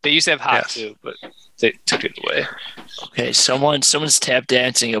Right. sweet. They used to have hot Yes. too, but they took it away. Okay, someone's tap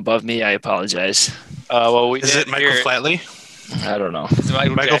dancing above me. I apologize. Well, we Is did it Michael hear it. Flatley? I don't know. Is it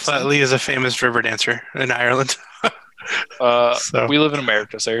Michael Michael Jackson? Flatley is a famous river dancer in Ireland. So We live in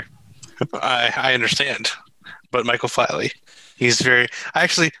America, sir. I understand, but Michael Flatley, he's very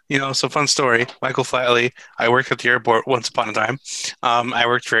actually, so fun story. Michael Flatley, I worked at the airport once upon a time. I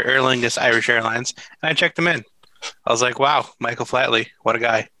worked for Aer Lingus Irish Airlines, and I checked him in. I was like, wow, Michael Flatley, what a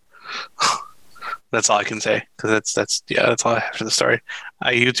guy. That's all I can say because that's all I have for the story.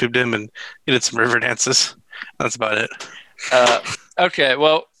 I YouTubed him and he did some river dances. That's about it. Okay,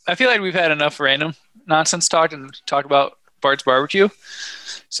 well, I feel like we've had enough random nonsense talk and talk about Bart's Barbecue.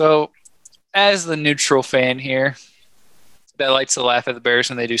 So, as the neutral fan here that likes to laugh at the Bears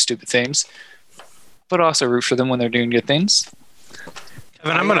when they do stupid things, but also root for them when they're doing good things,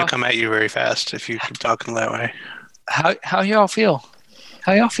 Kevin, I'm going to come at you very fast if you keep talking that way. how y'all feel?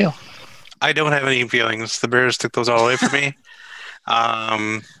 How y'all feel? I don't have any feelings. The Bears took those all away from me.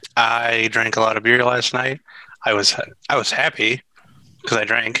 I drank a lot of beer last night. I was happy because I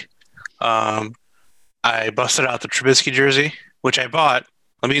drank. I busted out the Trubisky jersey, which I bought.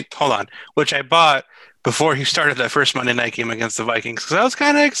 Which I bought before he started that first Monday night game against the Vikings because I was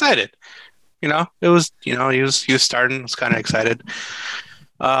kind of excited. It was he was starting. I was kind of excited.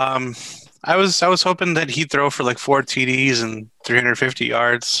 I was hoping that he'd throw for like 4 TDs and 350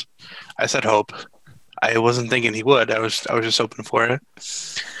 yards. I said hope. I wasn't thinking he would. I was just hoping for it.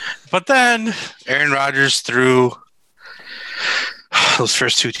 But then Aaron Rodgers threw those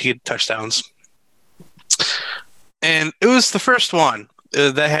first 2 touchdowns. And it was the first one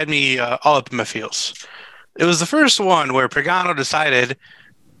that had me all up in my feels. It was the first one where Pagano decided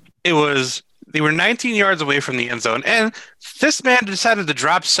they were 19 yards away from the end zone, and this man decided to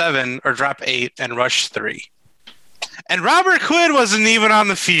drop 7 or drop 8 and rush 3. And Robert Quinn wasn't even on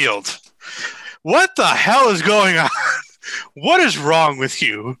the field. What the hell is going on? What is wrong with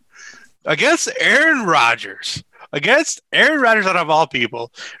you? Against Aaron Rodgers out of all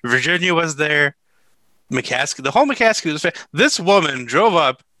people. Virginia was there. McCaskey, the whole McCaskey was there. This woman drove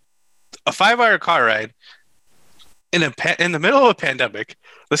up a 5-hour car ride in the middle of a pandemic.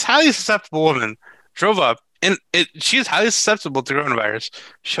 This highly susceptible woman drove up, and she's highly susceptible to coronavirus.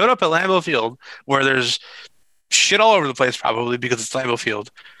 Showed up at Lambeau Field, where there's shit all over the place, probably because it's Lambeau Field,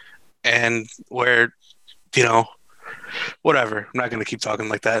 and where, whatever. I'm not going to keep talking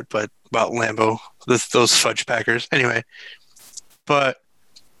like that, but about Lambeau, those fudge packers. Anyway, but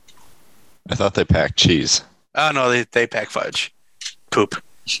I thought they packed cheese. oh no, they pack fudge, poop.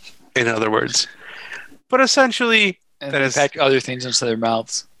 In other words, but essentially. And That they is- pack other things into their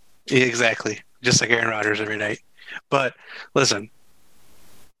mouths. Yeah, exactly. Just like Aaron Rodgers every night. But listen,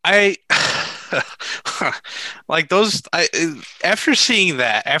 I like those. After seeing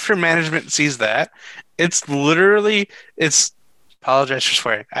that, after management sees that, it's apologize for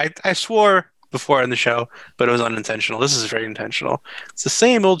swearing. I swore before in the show, but it was unintentional. This is very intentional. It's the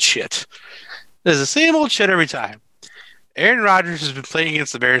same old shit. It's the same old shit every time. Aaron Rodgers has been playing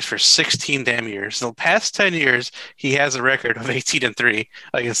against the Bears for 16 damn years. The past 10 years, he has a record of 18-3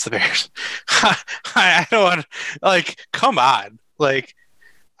 against the Bears. I don't want come on.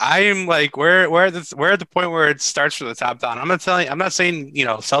 I am we're at the point where it starts from the top down. I'm not saying,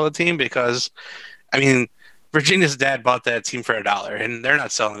 sell the team because Virginia's dad bought that team for $1 and they're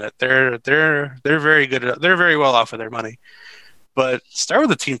not selling it. They're very good. They're very well off of their money. But start with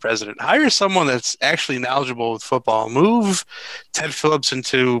the team president. Hire someone that's actually knowledgeable with football. Move Ted Phillips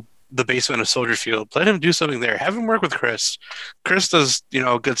into the basement of Soldier Field. Let him do something there. Have him work with Chris. Chris does,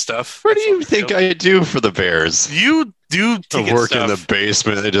 good stuff. What do you think I do for the Bears? You do I ticket work stuff. in the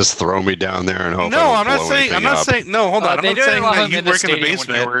basement. They just throw me down there and hope. No, I I'm don't not blow saying. I'm anything not up. saying. No, hold on. I'm They not don't saying allow that him you in the work in the stadium when he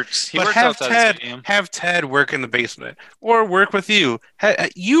basement. works. He But works have outside the Ted stadium. work in the basement or work with you.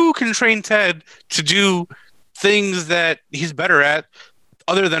 You can train Ted to do things that he's better at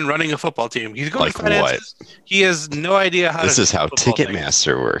other than running a football team. He's going Like to finances. He has no idea how This to is do how football things.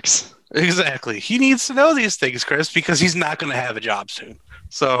 Ticketmaster works. Exactly. He needs to know these things, Chris, because he's not going to have a job soon.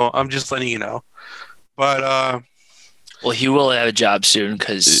 So I'm just letting you know. But Well, he will have a job soon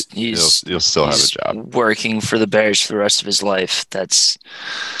because You'll he's still have a job. working for the Bears for the rest of his life.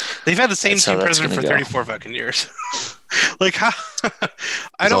 they've had the same That's how team that's president for gonna go. 34 fucking years. Like how? I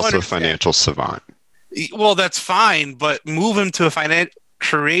He's don't also a understand. financial savant. Well, that's fine, but move him to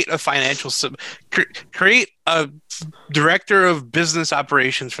create a director of business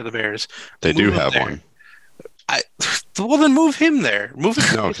operations for the Bears. They Move do him have there. one. Well, then move him there. Move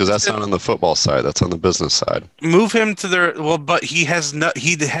him. No, because that's not on the football side. That's on the business side. Move him to the well, but he has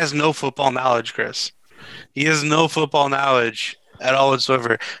no football knowledge, Chris. He has no football knowledge at all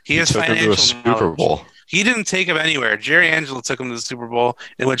whatsoever. He has took him to a financial Super knowledge. Bowl. He didn't take him anywhere. Jerry Angelo took him to the Super Bowl,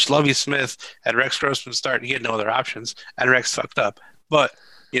 in which Lovie Smith had Rex Grossman start. He had no other options, and Rex fucked up. But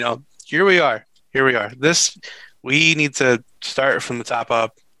here we are. We need to start from the top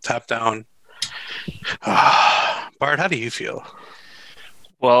up, top down. Bart, how do you feel?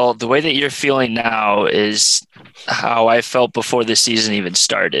 Well, the way that you're feeling now is how I felt before the season even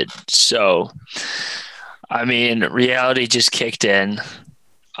started. So, I mean, reality just kicked in.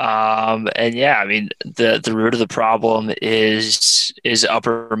 And yeah, I mean, the root of the problem is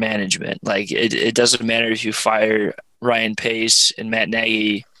upper management. Like it doesn't matter if you fire Ryan Pace and Matt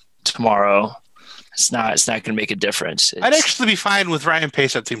Nagy tomorrow. It's not going to make a difference. I'd actually be fine with Ryan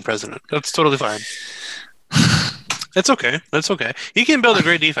Pace as team president. That's totally fine. It's okay. That's okay. He can build a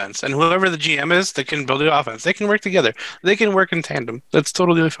great defense, and whoever the GM is, they can build the offense. They can work together. They can work in tandem. That's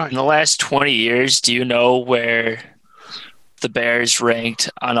totally fine. In the last 20 years, do you know where the Bears ranked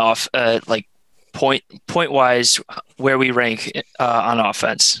on like point wise, where we rank on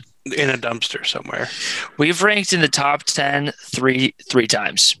offense? In a dumpster somewhere. We've ranked in the top 10 three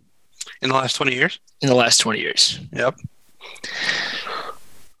times. In the last 20 years? In the last 20 years. Yep.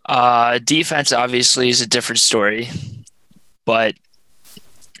 Defense obviously is a different story, but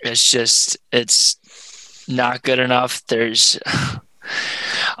it's not good enough.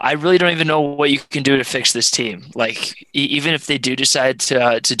 I really don't even know what you can do to fix this team. Like even if they do decide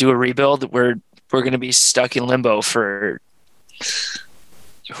to do a rebuild, we're going to be stuck in limbo for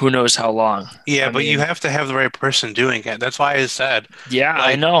who knows how long. Yeah, but you have to have the right person doing it. That's why I said. Yeah,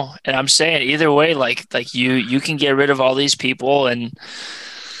 I know, and I'm saying either way, like you can get rid of all these people, and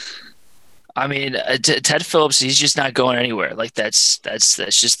I mean Ted Phillips, he's just not going anywhere. Like that's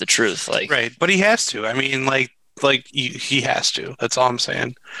just the truth. Like right, but he has to. I mean, he has to. That's all I'm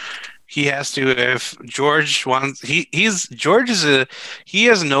saying. He has to. If George wants, he has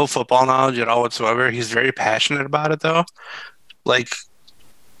no football knowledge at all whatsoever. He's very passionate about it though. Like.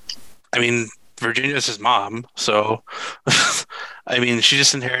 I mean, Virginia's his mom, so I mean, she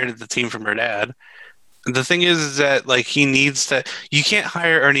just inherited the team from her dad. The thing is that he needs to. You can't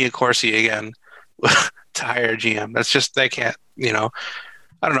hire Ernie Accorsi again to hire a GM. That can't.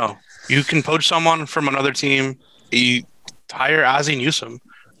 I don't know. You can poach someone from another team. You hire Ozzie Newsome.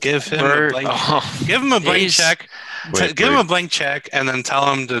 Give him a blank check. Give him a blank check and then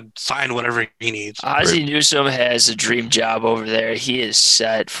tell him to sign whatever he needs. Ozzie Newsome has a dream job over there. He is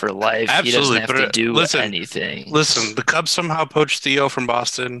set for life. Absolutely. He doesn't have to do anything. Listen, the Cubs somehow poached Theo from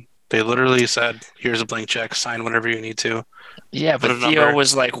Boston. They literally said, here's a blank check. Sign whatever you need to. Yeah, but Theo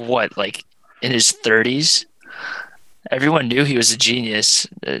was in his 30s? Everyone knew he was a genius.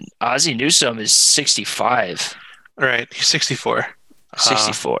 Ozzie Newsome is 65. Right. He's 64.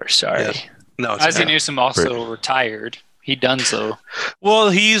 64, sorry. Yeah. No, Ozzie Newsome also retired. He done so.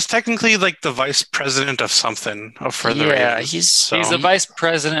 Well, he's technically the vice president of something for the Ravens. He's the vice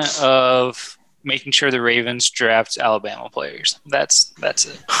president of making sure the Ravens draft Alabama players. That's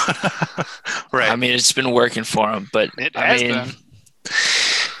it. Right. I mean, it's been working for him, but it has been.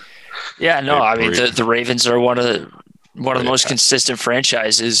 Yeah, no, I mean the Ravens are one of the most consistent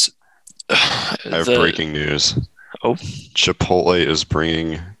franchises. I have breaking news. Oh, Chipotle is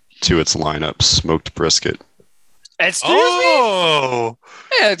bringing to its lineup smoked brisket. Excuse me?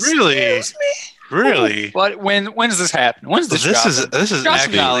 Really? Really? But when does this happen? When's this? This is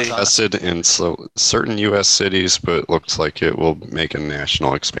actually tested in certain U.S. cities, but looks like it will make a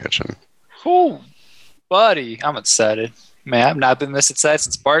national expansion. Cool, buddy. I'm excited. Man, I've not been this excited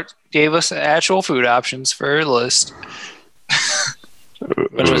since Bart gave us actual food options for a list.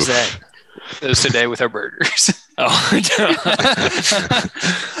 When was that? It was today with our burgers.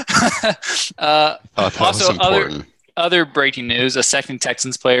 Also, other breaking news: a second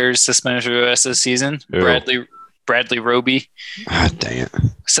Texans player is suspended for the rest of the season. Ew. Bradley Roby. Dang it!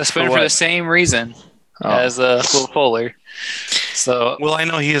 Suspended for the same reason as Will Fuller. So, well, I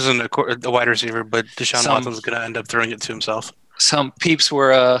know he isn't a wide receiver, but Deshaun Watson's going to end up throwing it to himself. Some peeps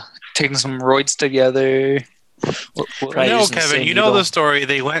were taking some roids together. No, Kevin, you know the story.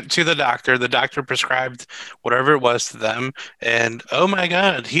 They went to the doctor. The doctor prescribed whatever it was to them. And, oh, my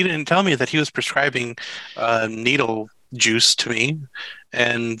God, he didn't tell me that he was prescribing needle juice to me.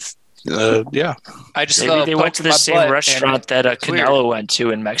 And Yeah. I just Maybe they went to the same restaurant that Canelo went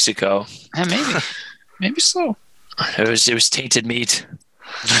to in Mexico. Maybe so. It was tainted meat.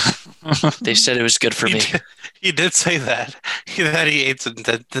 They said it was good for me. He did say that. That he ate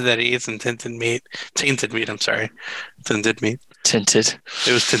some tinted meat. Tainted meat, I'm sorry. Tinted meat. Tinted.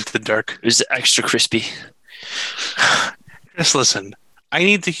 It was tinted dark. It was extra crispy. Just listen. I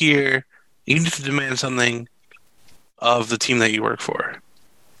need to hear. You need to demand something of the team that you work for.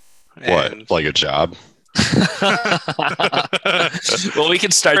 What? Like a job? Well, we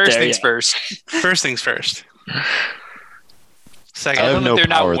can start First there. things first. First things first. Second, I have no they're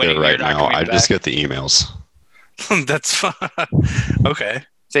not power there winning, right they're not now. coming I just back. get the emails. that's fine. Okay.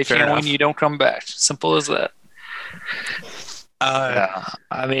 If they Fair can't enough. win, you don't come back. Simple as that. Yeah.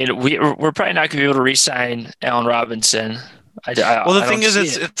 I mean, we're probably not going to be able to re-sign Allen Robinson. Well, the I thing don't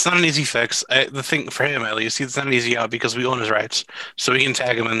is, see it's not an easy fix. The thing for him, at least, it's not an easy out because we own his rights, so we can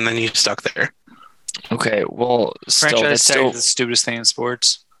tag him, and then he's stuck there. Okay, well, still, Franchise that's tag still is the stupidest thing in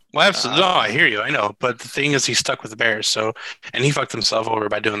sports. Well, absolutely. No, I hear you. I know, but the thing is, he's stuck with the Bears. So, and he fucked himself over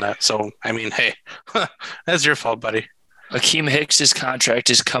by doing that. So, I mean, hey, that's your fault, buddy. Akeem Hicks' contract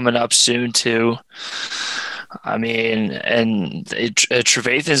is coming up soon too. I mean, and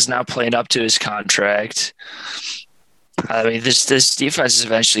Trevathan's not playing up to his contract. I mean, this defense is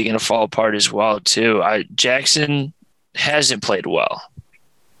eventually going to fall apart as well too. Jackson hasn't played well.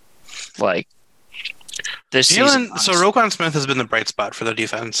 Like this season. So Roquan Smith has been the bright spot for the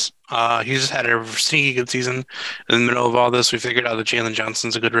defense. He's just had a sneaky good season. In the middle of all this, we figured out that Jalen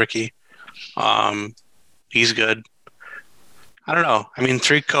Johnson's a good rookie. He's good. I don't know. I mean,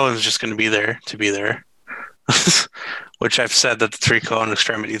 Tariq Cohen's just going to be there, which I've said that the Tariq Cohen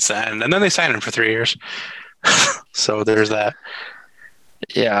experiment needs to end. And then they signed him for 3 years. So there's that.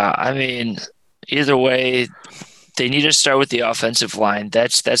 Yeah, I mean, either way, they need to start with the offensive line.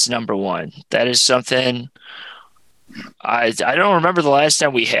 That's number one. That is something I don't remember the last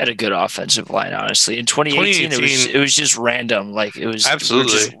time we had a good offensive line, honestly. In 2018 it was just random. Like it was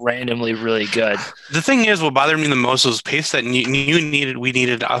absolutely just randomly really good. The thing is, what bothered me the most was Pace that we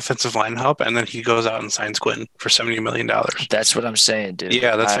needed offensive line help, and then he goes out and signs Quinn for $70 million. That's what I'm saying, dude.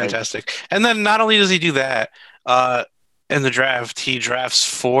 Yeah, that's fantastic. And then not only does he do that, in the draft, he drafts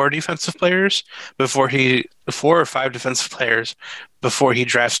 4 defensive players 4 or 5 defensive players before he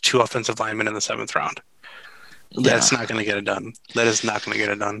drafts 2 offensive linemen in the 7th round. Yeah. That's not going to get it done. That is not going to get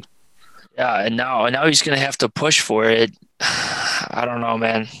it done. Yeah, and now he's going to have to push for it. I don't know,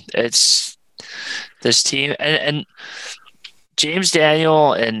 man. It's this team and James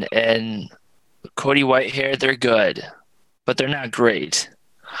Daniel and Cody Whitehair, they're good, but they're not great.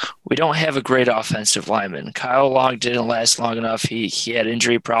 We don't have a great offensive lineman. Kyle Long didn't last long enough. He had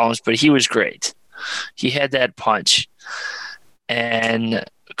injury problems, but he was great. He had that punch. And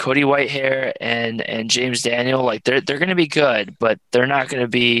Cody Whitehair and James Daniel, like they're going to be good, but they're not going to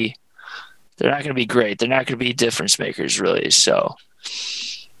be great. They're not going to be difference makers, really. So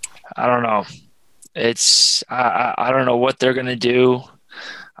I don't know. I don't know what they're going to do.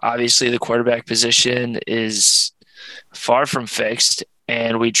 Obviously, the quarterback position is far from fixed,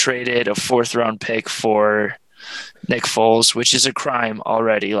 and we traded a 4th-round pick for Nick Foles, which is a crime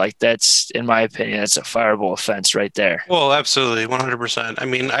already. Like that's, in my opinion, that's a fireable offense right there. Well, absolutely, 100%. I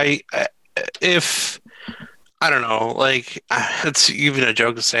mean, if I don't know, like it's even a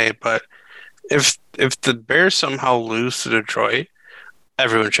joke to say, but if the Bears somehow lose to Detroit,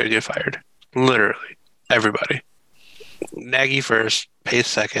 everyone should get fired. Literally, everybody. Nagy first, Pace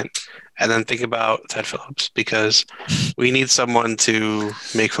second, and then think about Ted Phillips, because we need someone to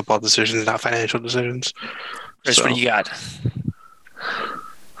make football decisions, not financial decisions. Chris, what do you got?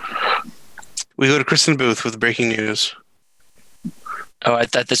 We go to Kristen Booth with breaking news. Oh, I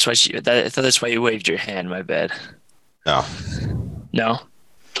thought that's why you waved your hand. My bad. No. No.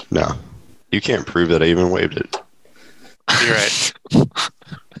 You can't prove that I even waved it. You're right.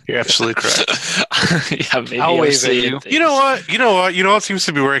 You're absolutely correct. Yeah, maybe I'll wave at you. You know what seems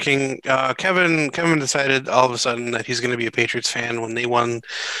to be working? Kevin decided all of a sudden that he's going to be a Patriots fan when they won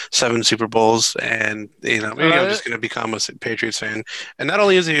 7 Super Bowls, and maybe I'm just going to become a Patriots fan. And not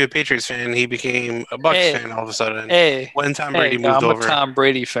only is he a Patriots fan, he became a Bucs fan all of a sudden. When Tom Brady moved over. I'm a Tom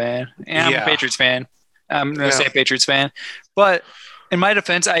Brady fan. And I'm a Patriots fan. I'm going to say Patriots fan. But in my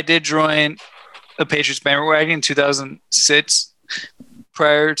defense, I did join a Patriots bandwagon in 2006.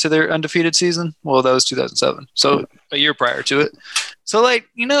 Prior to their undefeated season. Well, that was 2007. So a year prior to it. So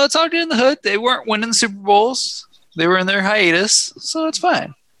it's all good in the hood. They weren't winning the Super Bowls. They were in their hiatus. So it's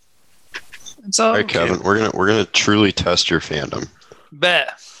fine. It's all right, Kevin, we're gonna truly test your fandom.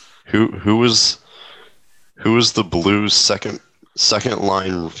 Bet. Who was the Blues' second second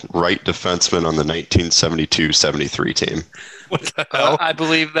line right defenseman on the 1972-73 team. What the hell? I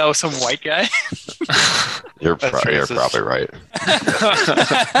believe that was some white guy. You're That's racist. probably right.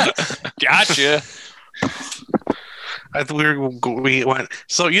 Gotcha. I thought we went.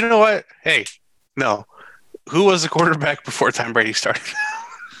 So you know what? Hey, no. Who was the quarterback before Tom Brady started?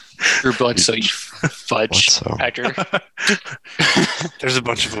 Drew Bledsoe, you fudge Bledsoe. actor. There's a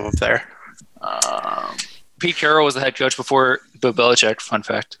bunch of them up there. Pete Carroll was the head coach before Bill Belichick. Fun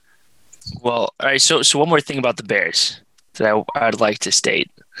fact. Well, all right. So one more thing about the Bears that I'd like to state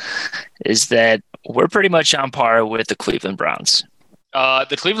is that we're pretty much on par with the Cleveland Browns.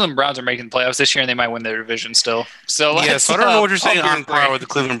 The Cleveland Browns are making the playoffs this year, and they might win their division still. So Yes, I don't know what you're saying on par with the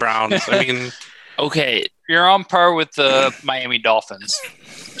Cleveland Browns. I mean, Okay, You're on par with the Miami Dolphins.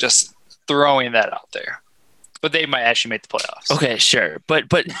 Just throwing that out there. But they might actually make the playoffs. okay, sure, but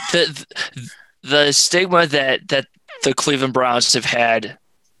the stigma that the Cleveland Browns have had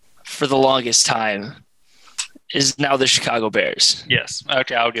for the longest time is now the Chicago Bears. Yes.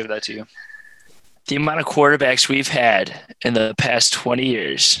 Okay, I'll give that to you. The amount of quarterbacks we've had in the past 20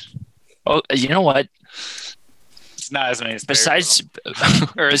 years. Oh, you know what? It's not as many as Besides,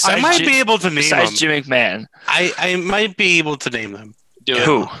 or I might be able to name them. besides Jim McMahon, I might be able to name them. do it.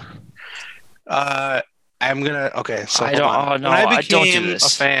 who? I'm gonna. Okay, so I hold don't- on. oh, no, when I I don't do became this.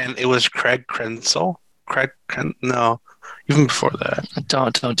 a fan, it was Craig Krenzel. No, even before that.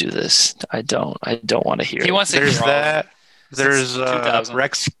 Don't do this. I don't want to hear He it. wants to There's hear all of that. it. There's Since 2000.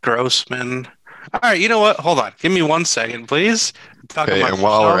 Rex Grossman. All right, you know what? Hold on. Give me 1 second, please. Talk Okay, about and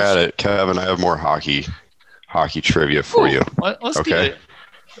while we're yourselves. at it, Kevin, I have more hockey trivia for you. Let's do Okay. it.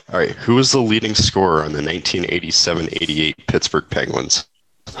 All right, who was the leading scorer on the 1987-88 Pittsburgh Penguins?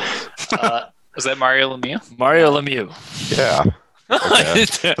 Was that Mario Lemieux? Mario Lemieux. Yeah.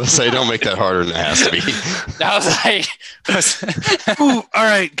 Okay. Let's say don't make that harder than it has to be. That was like, Ooh, all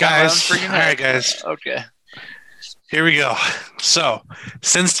right, guys. Round for you All right, guys. okay. Here we go. So,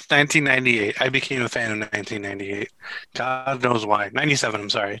 since 1998, I became a fan of 1998. God knows why. 97, I'm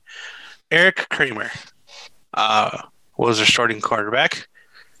sorry. Eric Kramer was their starting quarterback,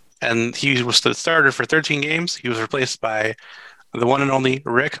 and he was the starter for 13 games. He was replaced by the one and only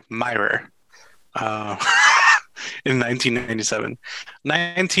Rick Meyer in 1997.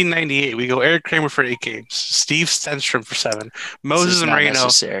 1998, we go Eric Kramer for 8 games, Steve Stenstrom for 7, This Moses is and not Reno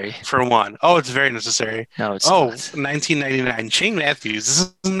necessary. for 1. Oh, it's very necessary. No, it's Oh, not. 1999. Shane Matthews.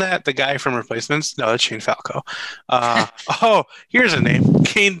 Isn't that the guy from Replacements? No, that's Shane Falco. Oh, here's a name.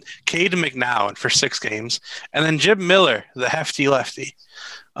 Cade McNown for 6 games. And then Jim Miller, the hefty lefty.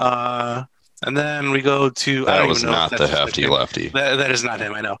 And then we go to... I That don't was even know if not that's the his hefty nickname. lefty. That is not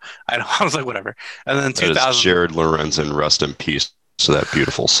him, I know. I was like, whatever. And then That is 2000... Jared Lorenzen, rest in peace to that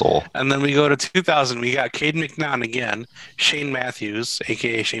beautiful soul. And then we go to 2000. We got Cade McNown again, Shane Matthews,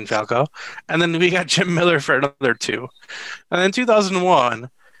 a.k.a. Shane Falco. And then we got Jim Miller for another 2. And then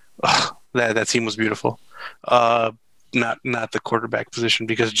 2001, that team was beautiful. Not the quarterback position,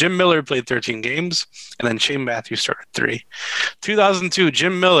 because Jim Miller played 13 games, and then Shane Matthews started 3. 2002,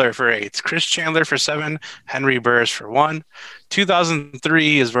 Jim Miller for 8, Chris Chandler for 7, Henry Burris for 1.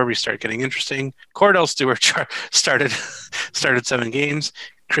 2003 is where we start getting interesting. Cordell Stewart started 7 games,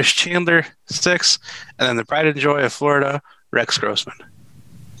 Chris Chandler 6, and then the pride and joy of Florida, Rex Grossman.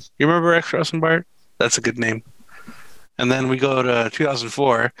 You remember Rex Grossman, Bart? That's a good name. And then we go to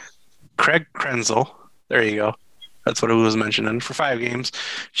 2004, Craig Krenzel. There you go. That's what it was mentioning for 5 games.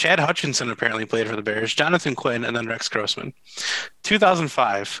 Chad Hutchinson apparently played for the Bears. Jonathan Quinn, and then Rex Grossman.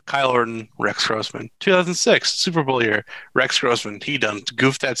 2005, Kyle Orton, Rex Grossman. 2006, Super Bowl year, Rex Grossman. He done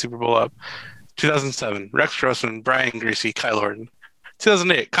goofed that Super Bowl up. 2007, Rex Grossman, Brian Greasy, Kyle Orton.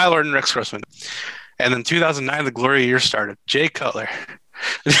 2008, Kyle Orton, Rex Grossman. And then 2009, the glory year started. Jay Cutler.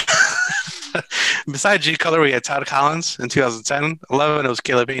 Besides Jay Cutler, we had Todd Collins in 2010. 11, it was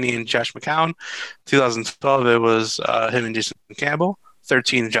Caleb Haney and Josh McCown. 2012, it was him and Jason Campbell.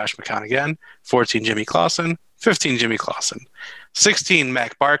 13, Josh McCown again. 14, Jimmy Clausen. 15, Jimmy Clausen. 16,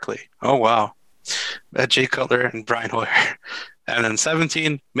 Mac Barkley. Oh, wow. Jay Cutler and Brian Hoyer. And then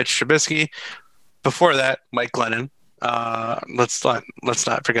 17, Mitch Trubisky. Before that, Mike Glennon. Let's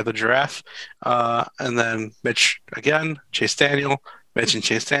not forget the giraffe. And then Mitch again, Chase Daniel, Mitch and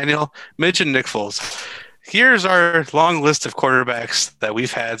Chase Daniel, Mitch and Nick Foles. Here's our long list of quarterbacks that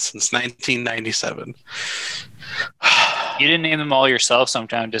we've had since 1997. You didn't name them all yourself, so I'm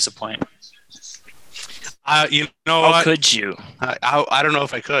kind of disappointed. You know How what? could you? I don't know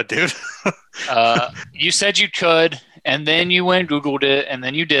if I could, dude. You said you could, and then you went and Googled it, and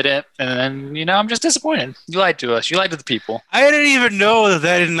then you did it, and then, I'm just disappointed. You lied to us. You lied to the people. I didn't even know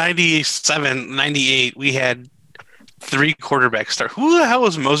that in 97, 98, we had 3 quarterback start. Who the hell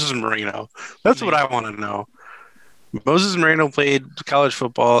is Moses Marino? That's what I want to know. Moses Marino played college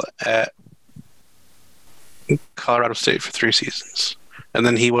football at Colorado State for 3 seasons, and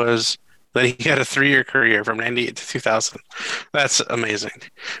then he had a 3-year career from 98 to 2000. That's amazing.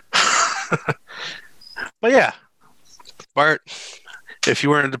 But yeah, Bart, if you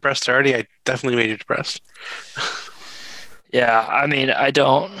weren't depressed already, I definitely made you depressed. Yeah, I mean, I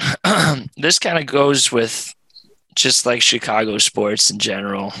don't. This kind of goes with just like Chicago sports in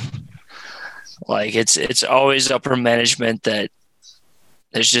general. Like it's always upper management that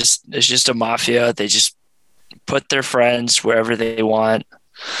there's just a mafia. They just put their friends wherever they want,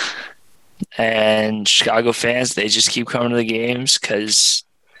 and Chicago fans, they just keep coming to the games because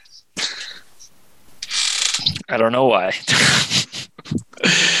I don't know why.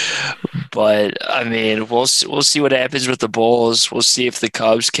 But I mean, we'll see what happens with the Bulls. We'll see if the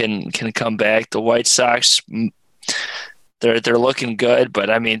Cubs can come back. The White Sox, they're looking good, but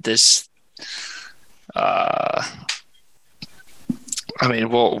I mean this. I mean,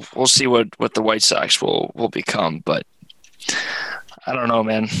 we'll see what the White Sox will become, but I don't know,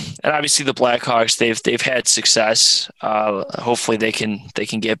 man. And obviously the Blackhawks, they've had success. Hopefully they can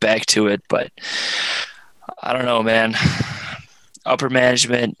get back to it, but I don't know, man. Upper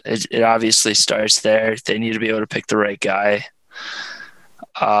management, it obviously starts there. They need to be able to pick the right guy.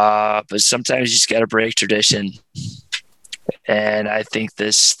 But sometimes you just got to break tradition. And I think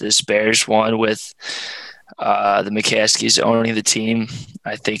this Bears one with the McCaskies owning the team,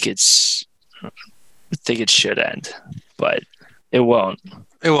 I think it should end, but it won't.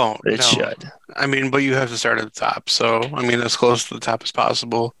 It won't. It should. I mean, but you have to start at the top. So I mean, as close to the top as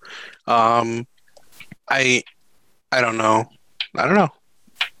possible. I don't know. I don't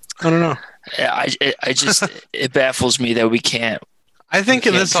know. Yeah, I just it baffles me that we can't. I think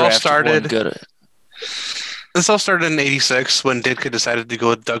this all started. Good. This all started in '86 when Ditka decided to go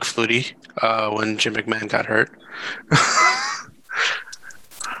with Doug Flutie when Jim McMahon got hurt.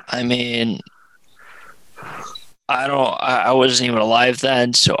 I mean, I wasn't even alive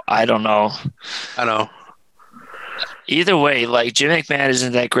then, so I don't know. I know. Either way, like Jim McMahon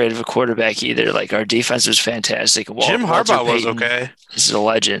isn't that great of a quarterback either. Like our defense was fantastic. Jim Harbaugh was okay. He's a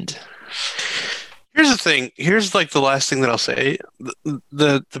legend. Here's the thing. Here's like the last thing that I'll say.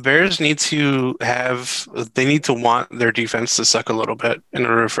 The Bears need to want their defense to suck a little bit in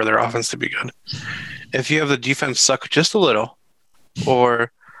order for their offense to be good. If you have the defense suck just a little,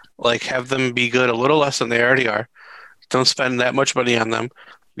 or like have them be good a little less than they already are, don't spend that much money on them.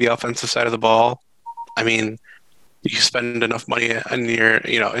 The offensive side of the ball, I mean, you spend enough money on your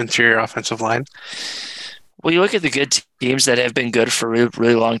interior offensive line. Well, you look at the good teams that have been good for a really,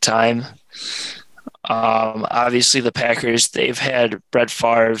 really long time. Obviously, the Packers, they've had Brett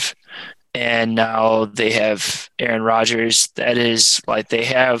Favre, and now they have Aaron Rodgers. That is like they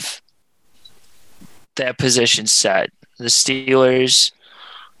have that position set. The Steelers,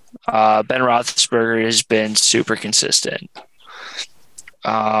 Ben Roethlisberger has been super consistent.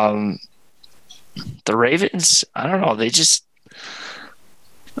 The Ravens, I don't know. They just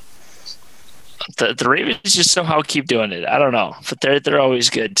the Ravens just somehow keep doing it. I don't know, but they're always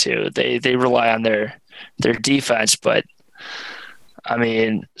good too. They rely on their defense, but I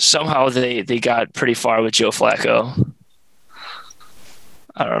mean somehow they got pretty far with Joe Flacco.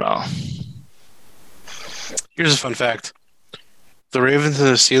 I don't know. Here's a fun fact: the Ravens and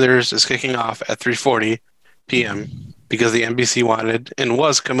the Steelers is kicking off at 3:40 p.m. because the NBC wanted and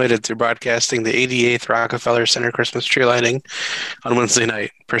was committed to broadcasting the 88th Rockefeller Center Christmas tree lighting on Wednesday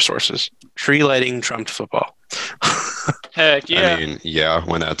night, per sources. Tree lighting trumped football. Heck yeah. I mean, yeah,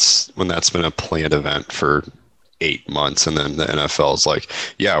 when that's been a planned event for 8 months, and then the NFL's like,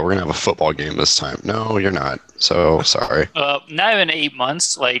 yeah, we're gonna have a football game this time. No, you're not. So sorry. Not even 8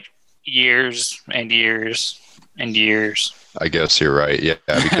 months, like years and years and years. I guess you're right. Yeah,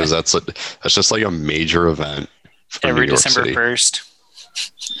 because that's just like a major event. Every December 1st.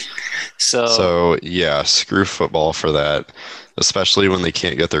 So yeah, screw football for that, especially when they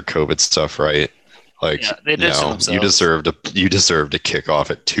can't get their COVID stuff right. Like, they no, you deserve to kick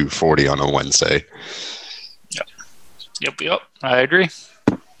off at 2:40 on a Wednesday. Yep. I agree.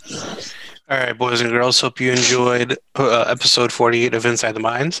 All right, boys and girls. Hope you enjoyed episode 48 of Inside the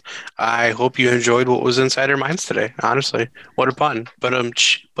Minds. I hope you enjoyed what was inside our minds today. Honestly, what a pun! But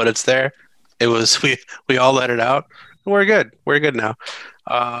it's there. It was we all let it out. We're good. We're good now.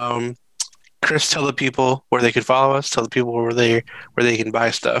 Chris, tell the people where they can follow us. Tell the people where they can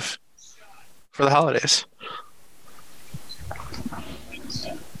buy stuff for the holidays.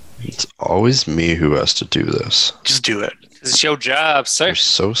 It's always me who has to do this. Just do it. It's your job, sir. You're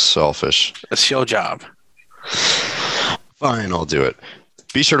so selfish. It's your job. Fine, I'll do it.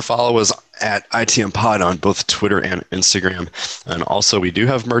 Be sure to follow us at ITM Pod on both Twitter and Instagram. And also, we do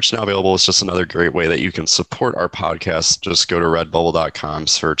have merch now available. It's just another great way that you can support our podcast. Just go to redbubble.com,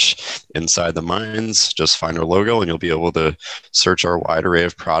 search Inside the Mines, just find our logo, and you'll be able to search our wide array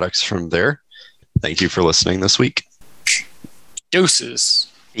of products from there. Thank you for listening this week.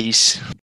 Deuces. Peace.